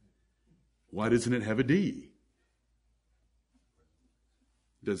D. Why doesn't it have a D?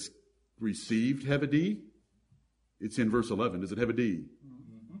 Does received have a D? It's in verse 11. Does it have a D?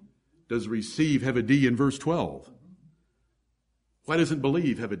 Does receive have a D in verse 12? Why doesn't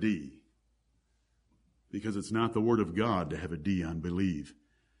believe have a D? Because it's not the word of God to have a D on believe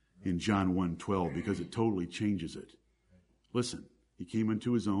in John 1:12, because it totally changes it. Listen, he came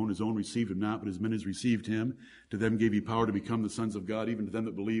unto his own received him not, but as many as received him, to them gave he power to become the sons of God, even to them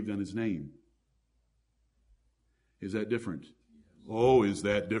that believed on his name. Is that different? Oh, is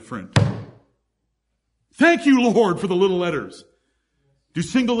that different? Thank you, Lord, for the little letters. Do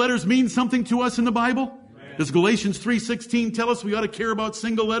single letters mean something to us in the Bible? Amen. Does Galatians 3:16 tell us we ought to care about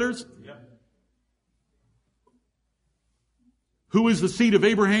single letters? Yep. Who is the seed of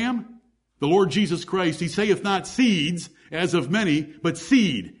Abraham? The Lord Jesus Christ. He saith not seeds as of many, but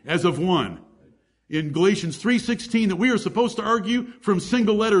seed as of one. In Galatians 3:16 that we are supposed to argue from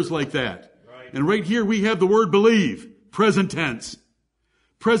single letters like that. Right. And right here we have the word believe. Present tense.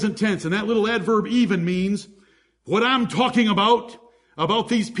 Present tense. And that little adverb even means what I'm talking about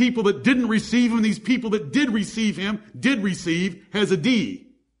these people that didn't receive him, these people that did receive him, did receive, has a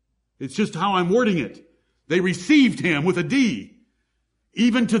D. It's just how I'm wording it. They received him with a D.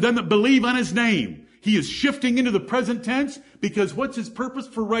 Even to them that believe on his name. He is shifting into the present tense because what's his purpose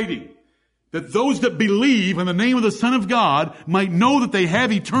for writing? That those that believe in the name of the Son of God might know that they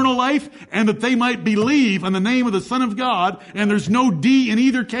have eternal life and that they might believe in the name of the Son of God, and there's no D in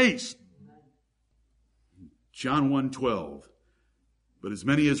either case. John 1:12. But as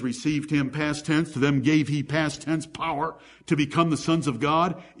many as received him, past tense, to them gave he, past tense, power to become the sons of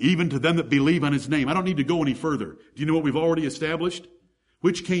God, even to them that believe on his name. I don't need to go any further. Do you know what we've already established?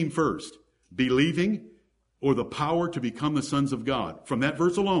 Which came first? Believing or the power to become the sons of God? From that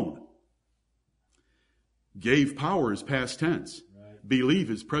verse alone. Gave power is past tense. Right. Believe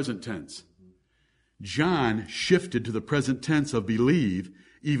is present tense. John shifted to the present tense of believe,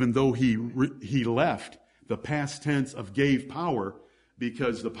 even though he left the past tense of gave power,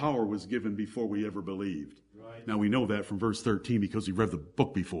 because the power was given before we ever believed. Right. Now we know that from verse 13 because we read the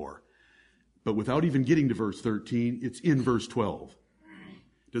book before. But without even getting to verse 13, it's in verse 12.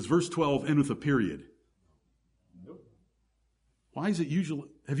 Does verse 12 end with a period? Nope. Why is it usually?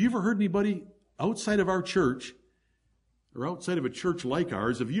 Have you ever heard anybody outside of our church, or outside of a church like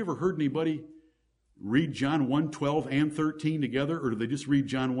ours, have you ever heard anybody read John 1:12 and 13 together, or do they just read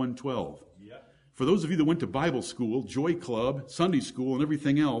John 1:12? Yeah. For those of you that went to Bible school, Joy Club, Sunday school, and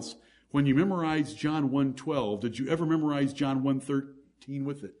everything else, when you memorized John 1:12, did you ever memorize John 1:13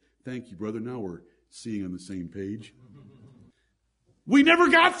 with it? Thank you, brother. Now we're seeing on the same page. We never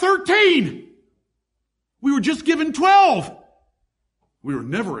got 13. We were just given 12. We were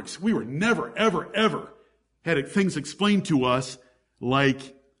never, ever had things explained to us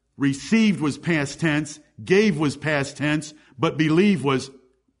like received was past tense, gave was past tense, but believe was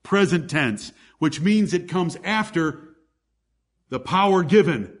present tense, which means it comes after the power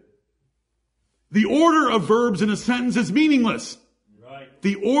given. The order of verbs in a sentence is meaningless. Right.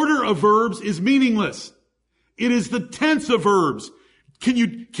 The order of verbs is meaningless. It is the tense of verbs. Can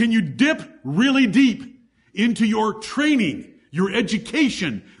you dip really deep into your training, your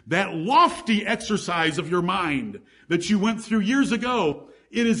education, that lofty exercise of your mind that you went through years ago?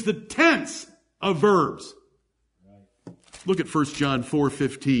 It is the tense of verbs. Right. Look at 1 John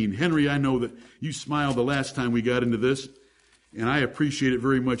 4:15. Henry, I know that you smiled the last time we got into this, and I appreciate it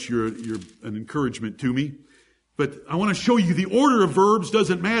very much. You're an encouragement to me. But I want to show you the order of verbs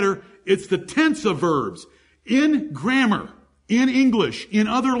doesn't matter. It's the tense of verbs. In grammar, in English, in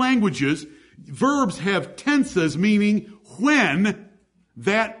other languages, verbs have tenses, meaning when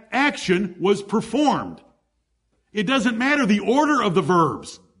that action was performed. It doesn't matter the order of the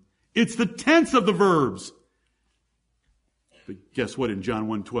verbs. It's the tense of the verbs. But guess what in John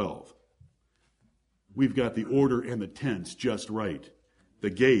 1:12? We've got the order and the tense just right. The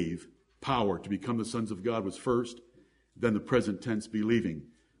gave power to become the sons of God was first, then the present tense believing.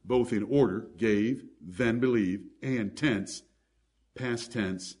 Both in order, gave, then believe, and tense, past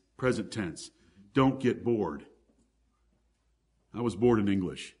tense, present tense. Don't get bored. I was bored in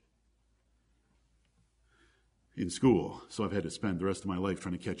English. in school, so I've had to spend the rest of my life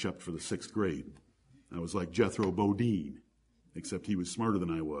trying to catch up for the 6th grade. I was like Jethro Bodine, except he was smarter than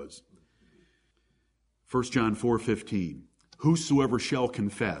I was. 1 John 4:15, whosoever shall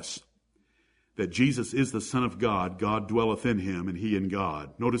confess that Jesus is the Son of God, God dwelleth in him, and he in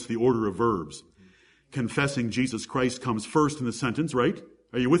God. Notice the order of verbs. Confessing Jesus Christ comes first in the sentence, right?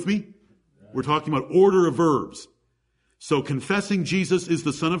 Are you with me? We're talking about order of verbs. So confessing Jesus is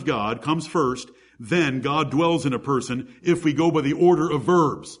the Son of God comes first, then God dwells in a person if we go by the order of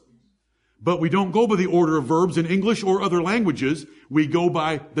verbs. But we don't go by the order of verbs in English or other languages. We go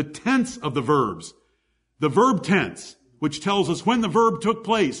by the tense of the verbs. The verb tense, which tells us when the verb took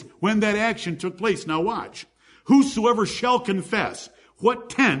place, when that action took place. Now watch. Whosoever shall confess. What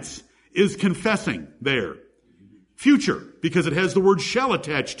tense is confessing there? Future, because it has the word shall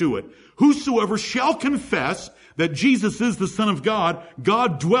attached to it. Whosoever shall confess that Jesus is the Son of God,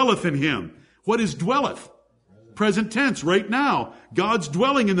 God dwelleth in him. What is dwelleth? Present tense, right now. God's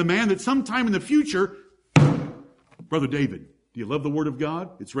dwelling in the man that sometime in the future, Brother David, do you love the Word of God?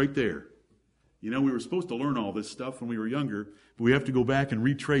 It's right there. You know, we were supposed to learn all this stuff when we were younger, but we have to go back and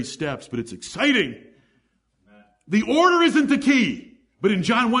retrace steps, but it's exciting. The order isn't the key, but in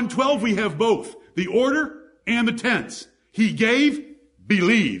John 1:12 we have both, the order and the tense. He gave,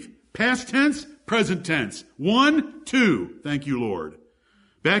 believe. Past tense, present tense. 1, 2. Thank you, Lord.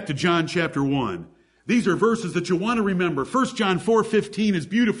 Back to John chapter 1. These are verses that you want to remember. 1 John 4:15 is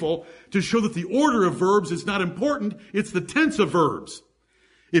beautiful to show that the order of verbs is not important. It's the tense of verbs.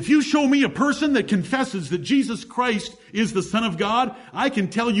 If you show me a person that confesses that Jesus Christ is the Son of God, I can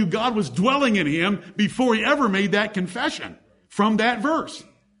tell you God was dwelling in him before he ever made that confession from that verse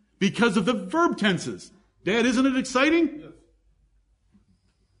because of the verb tenses. Dad, isn't it exciting? Yes.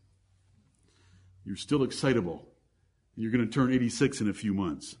 You're still excitable. You're going to turn 86 in a few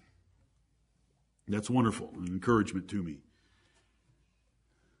months. That's wonderful, an encouragement to me.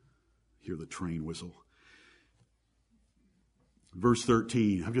 Hear the train whistle. Verse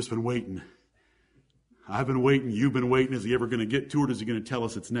 13, I've just been waiting. I've been waiting. You've been waiting. Is he ever going to get to it? Is he going to tell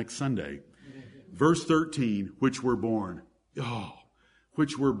us it's next Sunday? Verse 13, which were born. Oh,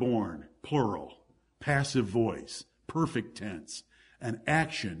 which were born, plural, passive voice, perfect tense, an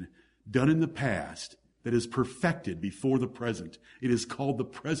action done in the past that is perfected before the present. It is called the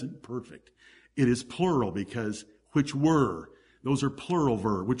present perfect. It is plural because which were. Those are plural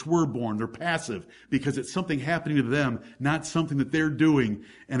verb, which were born. They're passive because it's something happening to them, not something that they're doing.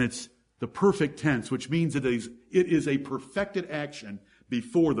 And it's the perfect tense, which means it is a perfected action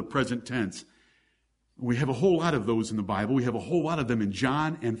before the present tense. We have a whole lot of those in the Bible. We have a whole lot of them in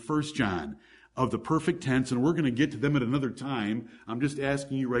John and 1 John of the perfect tense, and we're going to get to them at another time. I'm just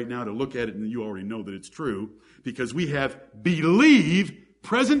asking you right now to look at it, and you already know that it's true, because we have believe,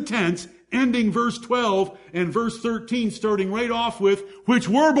 present tense, ending verse 12, and verse 13 starting right off with, which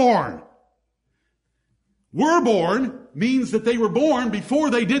were born. Were born means that they were born before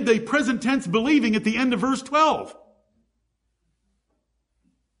they did the present tense believing at the end of verse 12.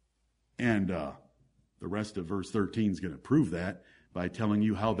 And the rest of verse 13 is going to prove that by telling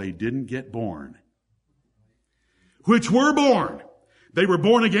you how they didn't get born. Which were born. They were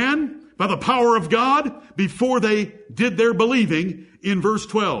born again by the power of God before they did their believing in verse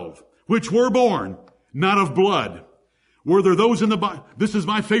 12. Which were born, not of blood. Were there those in the Bible? This is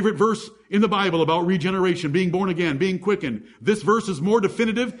my favorite verse in the Bible about regeneration, being born again, being quickened. This verse is more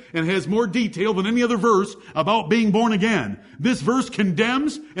definitive and has more detail than any other verse about being born again. This verse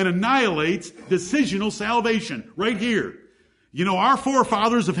condemns and annihilates decisional salvation right here. You know, our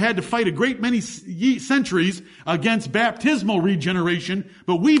forefathers have had to fight a great many centuries against baptismal regeneration,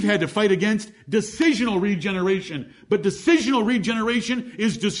 but we've had to fight against decisional regeneration. But decisional regeneration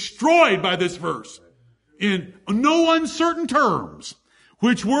is destroyed by this verse in no uncertain terms.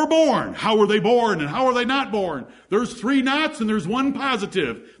 Which were born. How were they born and how are they not born? There's 3 nots and there's 1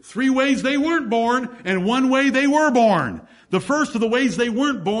 positive. 3 ways they weren't born and 1 way they were born. The first of the ways they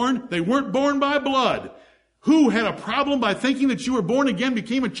weren't born by blood. Who had a problem by thinking that you were born again,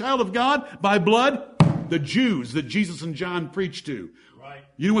 became a child of God by blood? The Jews that Jesus and John preached to. Right.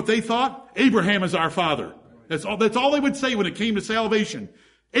 You know what they thought? Abraham is our father. That's all they would say when it came to salvation.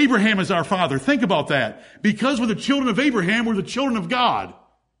 Abraham is our father. Think about that. Because we're the children of Abraham, we're the children of God.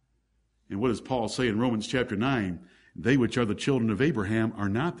 And what does Paul say in Romans chapter 9? They which are the children of Abraham are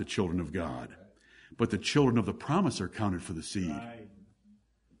not the children of God, but the children of the promise are counted for the seed. Right.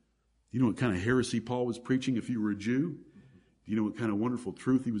 You know what kind of heresy Paul was preaching if you were a Jew? Do you know what kind of wonderful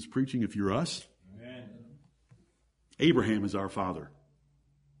truth he was preaching if you're us? Amen. Abraham is our father.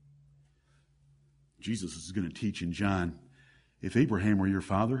 Jesus is going to teach in John, if Abraham were your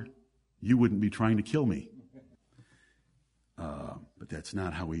father, you wouldn't be trying to kill me. that's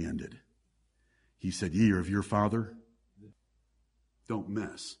not how he ended. He said, ye are of your father. Don't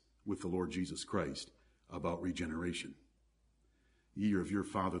mess with the Lord Jesus Christ about regeneration. Ye are of your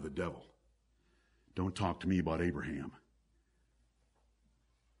father, the devil. Don't talk to me about Abraham.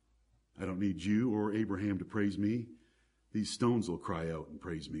 I don't need you or Abraham to praise me. These stones will cry out and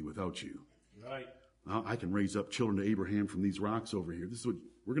praise me without you. Right. I can raise up children to Abraham from these rocks over here. This is what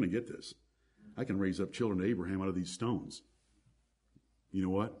we're going to get this. I can raise up children to Abraham out of these stones. You know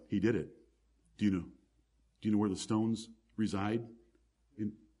what? He did it. Do you know where the stones reside?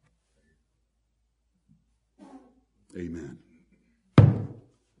 Amen.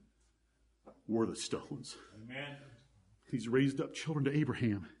 Were the stones. Amen. He's raised up children to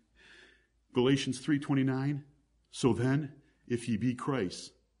Abraham. Galatians 3:29. So then, if ye be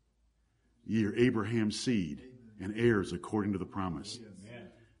Christ, ye are Abraham's seed and heirs according to the promise. Amen.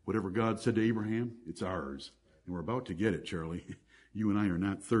 Whatever God said to Abraham, it's ours. And we're about to get it, Charlie. You and I are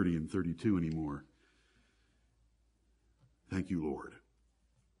not 30 and 32 anymore. Thank you, Lord.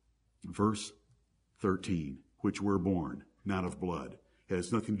 Verse 13, which were born, not of blood. It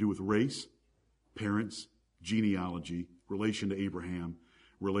has nothing to do with race, parents, genealogy, relation to Abraham,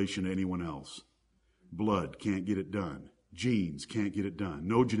 relation to anyone else. Blood can't get it done. Genes can't get it done.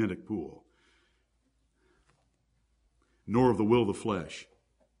 No genetic pool. Nor of the will of the flesh.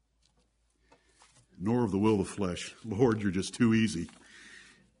 Nor of the will of the flesh. Lord, you're just too easy.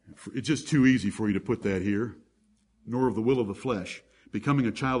 It's just too easy for you to put that here. Nor of the will of the flesh. Becoming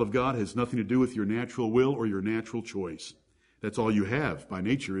a child of God has nothing to do with your natural will or your natural choice. That's all you have by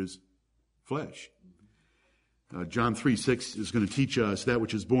nature is flesh. John 3:6 is going to teach us that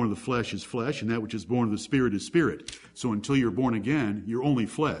which is born of the flesh is flesh, and that which is born of the Spirit is spirit. So until you're born again, you're only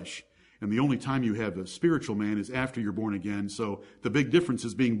flesh. And the only time you have a spiritual man is after you're born again. So the big difference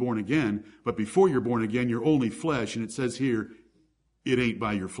is being born again. But before you're born again, you're only flesh. And it says here, it ain't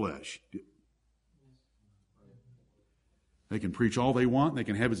by your flesh. They can preach all they want. They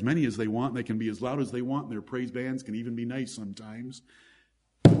can have as many as they want. They can be as loud as they want. And their praise bands can even be nice sometimes.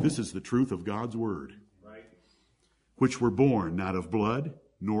 This is the truth of God's word. Right. Which were born not of blood,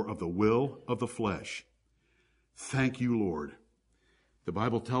 nor of the will of the flesh. Thank you, Lord. The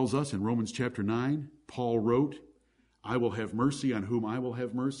Bible tells us in Romans chapter 9, Paul wrote, I will have mercy on whom I will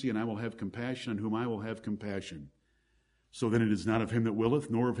have mercy, and I will have compassion on whom I will have compassion. So then it is not of him that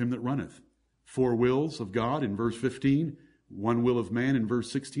willeth, nor of him that runneth. 4 wills of God in verse 15, 1 will of man in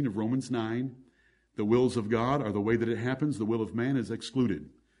verse 16 of Romans 9. The wills of God are the way that it happens. The will of man is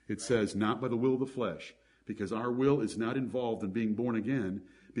excluded. It says, not by the will of the flesh, because our will is not involved in being born again,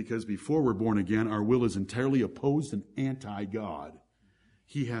 because before we're born again, our will is entirely opposed and anti-God.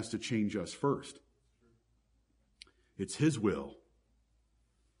 He has to change us first. It's his will.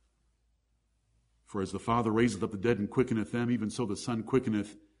 For as the Father raiseth up the dead and quickeneth them, even so the Son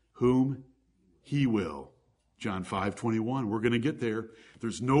quickeneth whom he will. John 5:21. We're going to get there.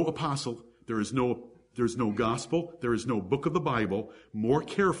 There's no apostle. There's no gospel. There is no book of the Bible more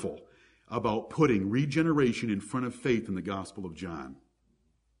careful about putting regeneration in front of faith in the Gospel of John.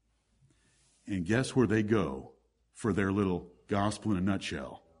 And guess where they go for their little gospel in a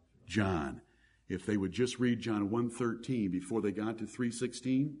nutshell? John. If they would just read John 1:13 before they got to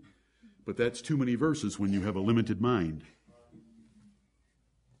 3:16, but that's too many verses when you have a limited mind.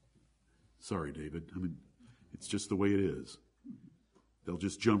 Sorry, David. I mean, it's just the way it is. They'll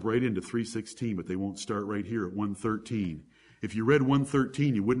just jump right into 3:16, but they won't start right here at 1:13. If you read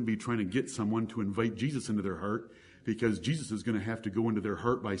 1:13, you wouldn't be trying to get someone to invite Jesus into their heart, because Jesus is going to have to go into their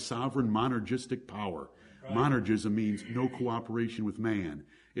heart by sovereign monergistic power. Right. Monergism means no cooperation with man.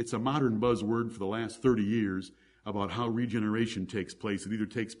 It's a modern buzzword for the last 30 years about how regeneration takes place. It either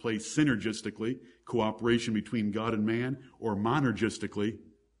takes place synergistically, cooperation between God and man, or monergistically,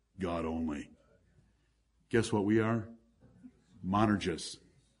 God only. Guess what we are? Monergists.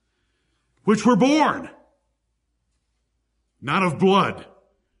 Which were born not of blood,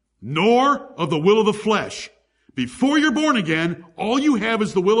 nor of the will of the flesh. Before you're born again, all you have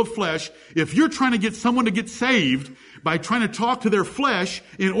is the will of flesh. If you're trying to get someone to get saved by trying to talk to their flesh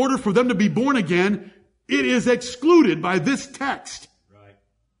in order for them to be born again, it is excluded by this text. Right.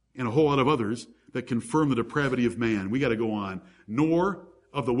 And a whole lot of others that confirm the depravity of man. We got to go on. Nor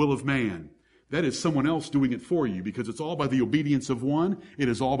of the will of man. That is someone else doing it for you, because it's all by the obedience of one. It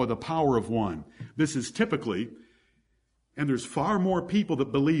is all by the power of one. This is typically, and there's far more people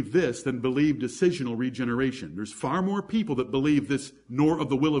that believe this than believe decisional regeneration. There's far more people that believe this, nor of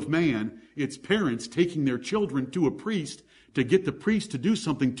the will of man. It's parents taking their children to a priest to get the priest to do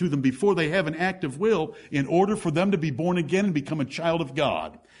something to them before they have an active will in order for them to be born again and become a child of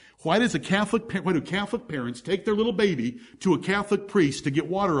God. Why do Catholic parents take their little baby to a Catholic priest to get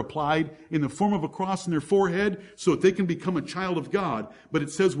water applied in the form of a cross in their forehead so that they can become a child of God? But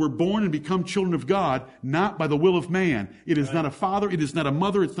it says we're born and become children of God, not by the will of man. It is not a father, it is not a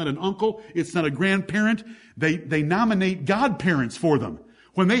mother, it's not an uncle, it's not a grandparent. They nominate godparents for them.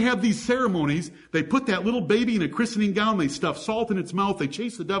 When they have these ceremonies, they put that little baby in a christening gown, they stuff salt in its mouth, they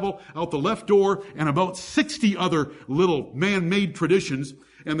chase the devil out the left door, and about 60 other little man-made traditions,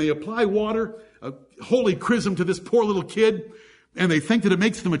 and they apply water, a holy chrism to this poor little kid, and they think that it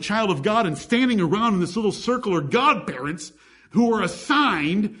makes them a child of God, and standing around in this little circle are godparents who are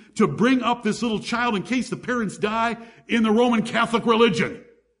assigned to bring up this little child in case the parents die in the Roman Catholic religion,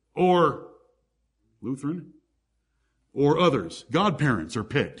 or Lutheran, or others. Godparents are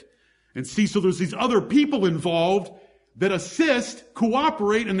picked. And see, so there's these other people involved that assist,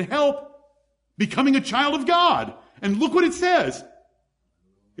 cooperate, and help becoming a child of God. And look what it says.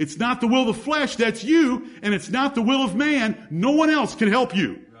 It's not the will of the flesh, that's you, and it's not the will of man. No one else can help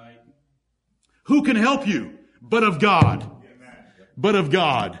you. Right. Who can help you? But of God. Amen. But of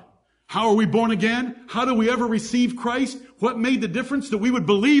God. How are we born again? How do we ever receive Christ? What made the difference that we would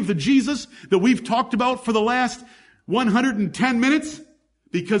believe the Jesus that we've talked about for the last 110 minutes?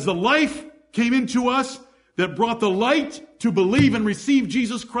 Because the life came into us that brought the light to believe and receive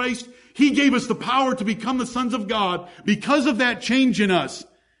Jesus Christ. He gave us the power to become the sons of God. Because of that change in us,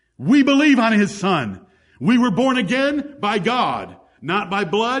 we believe on His Son. We were born again by God, not by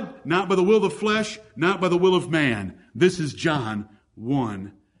blood, not by the will of the flesh, not by the will of man. This is John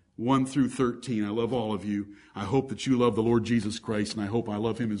 1 through 13. I love all of you. I hope that you love the Lord Jesus Christ, and I hope I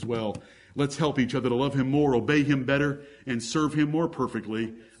love Him as well. Let's help each other to love Him more, obey Him better, and serve Him more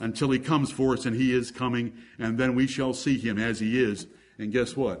perfectly until He comes for us, and He is coming, and then we shall see Him as He is. And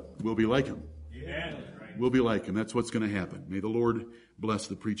guess what? We'll be like Him. Yeah. We'll be like Him. That's what's going to happen. May the Lord bless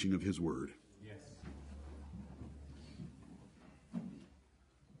the preaching of His word.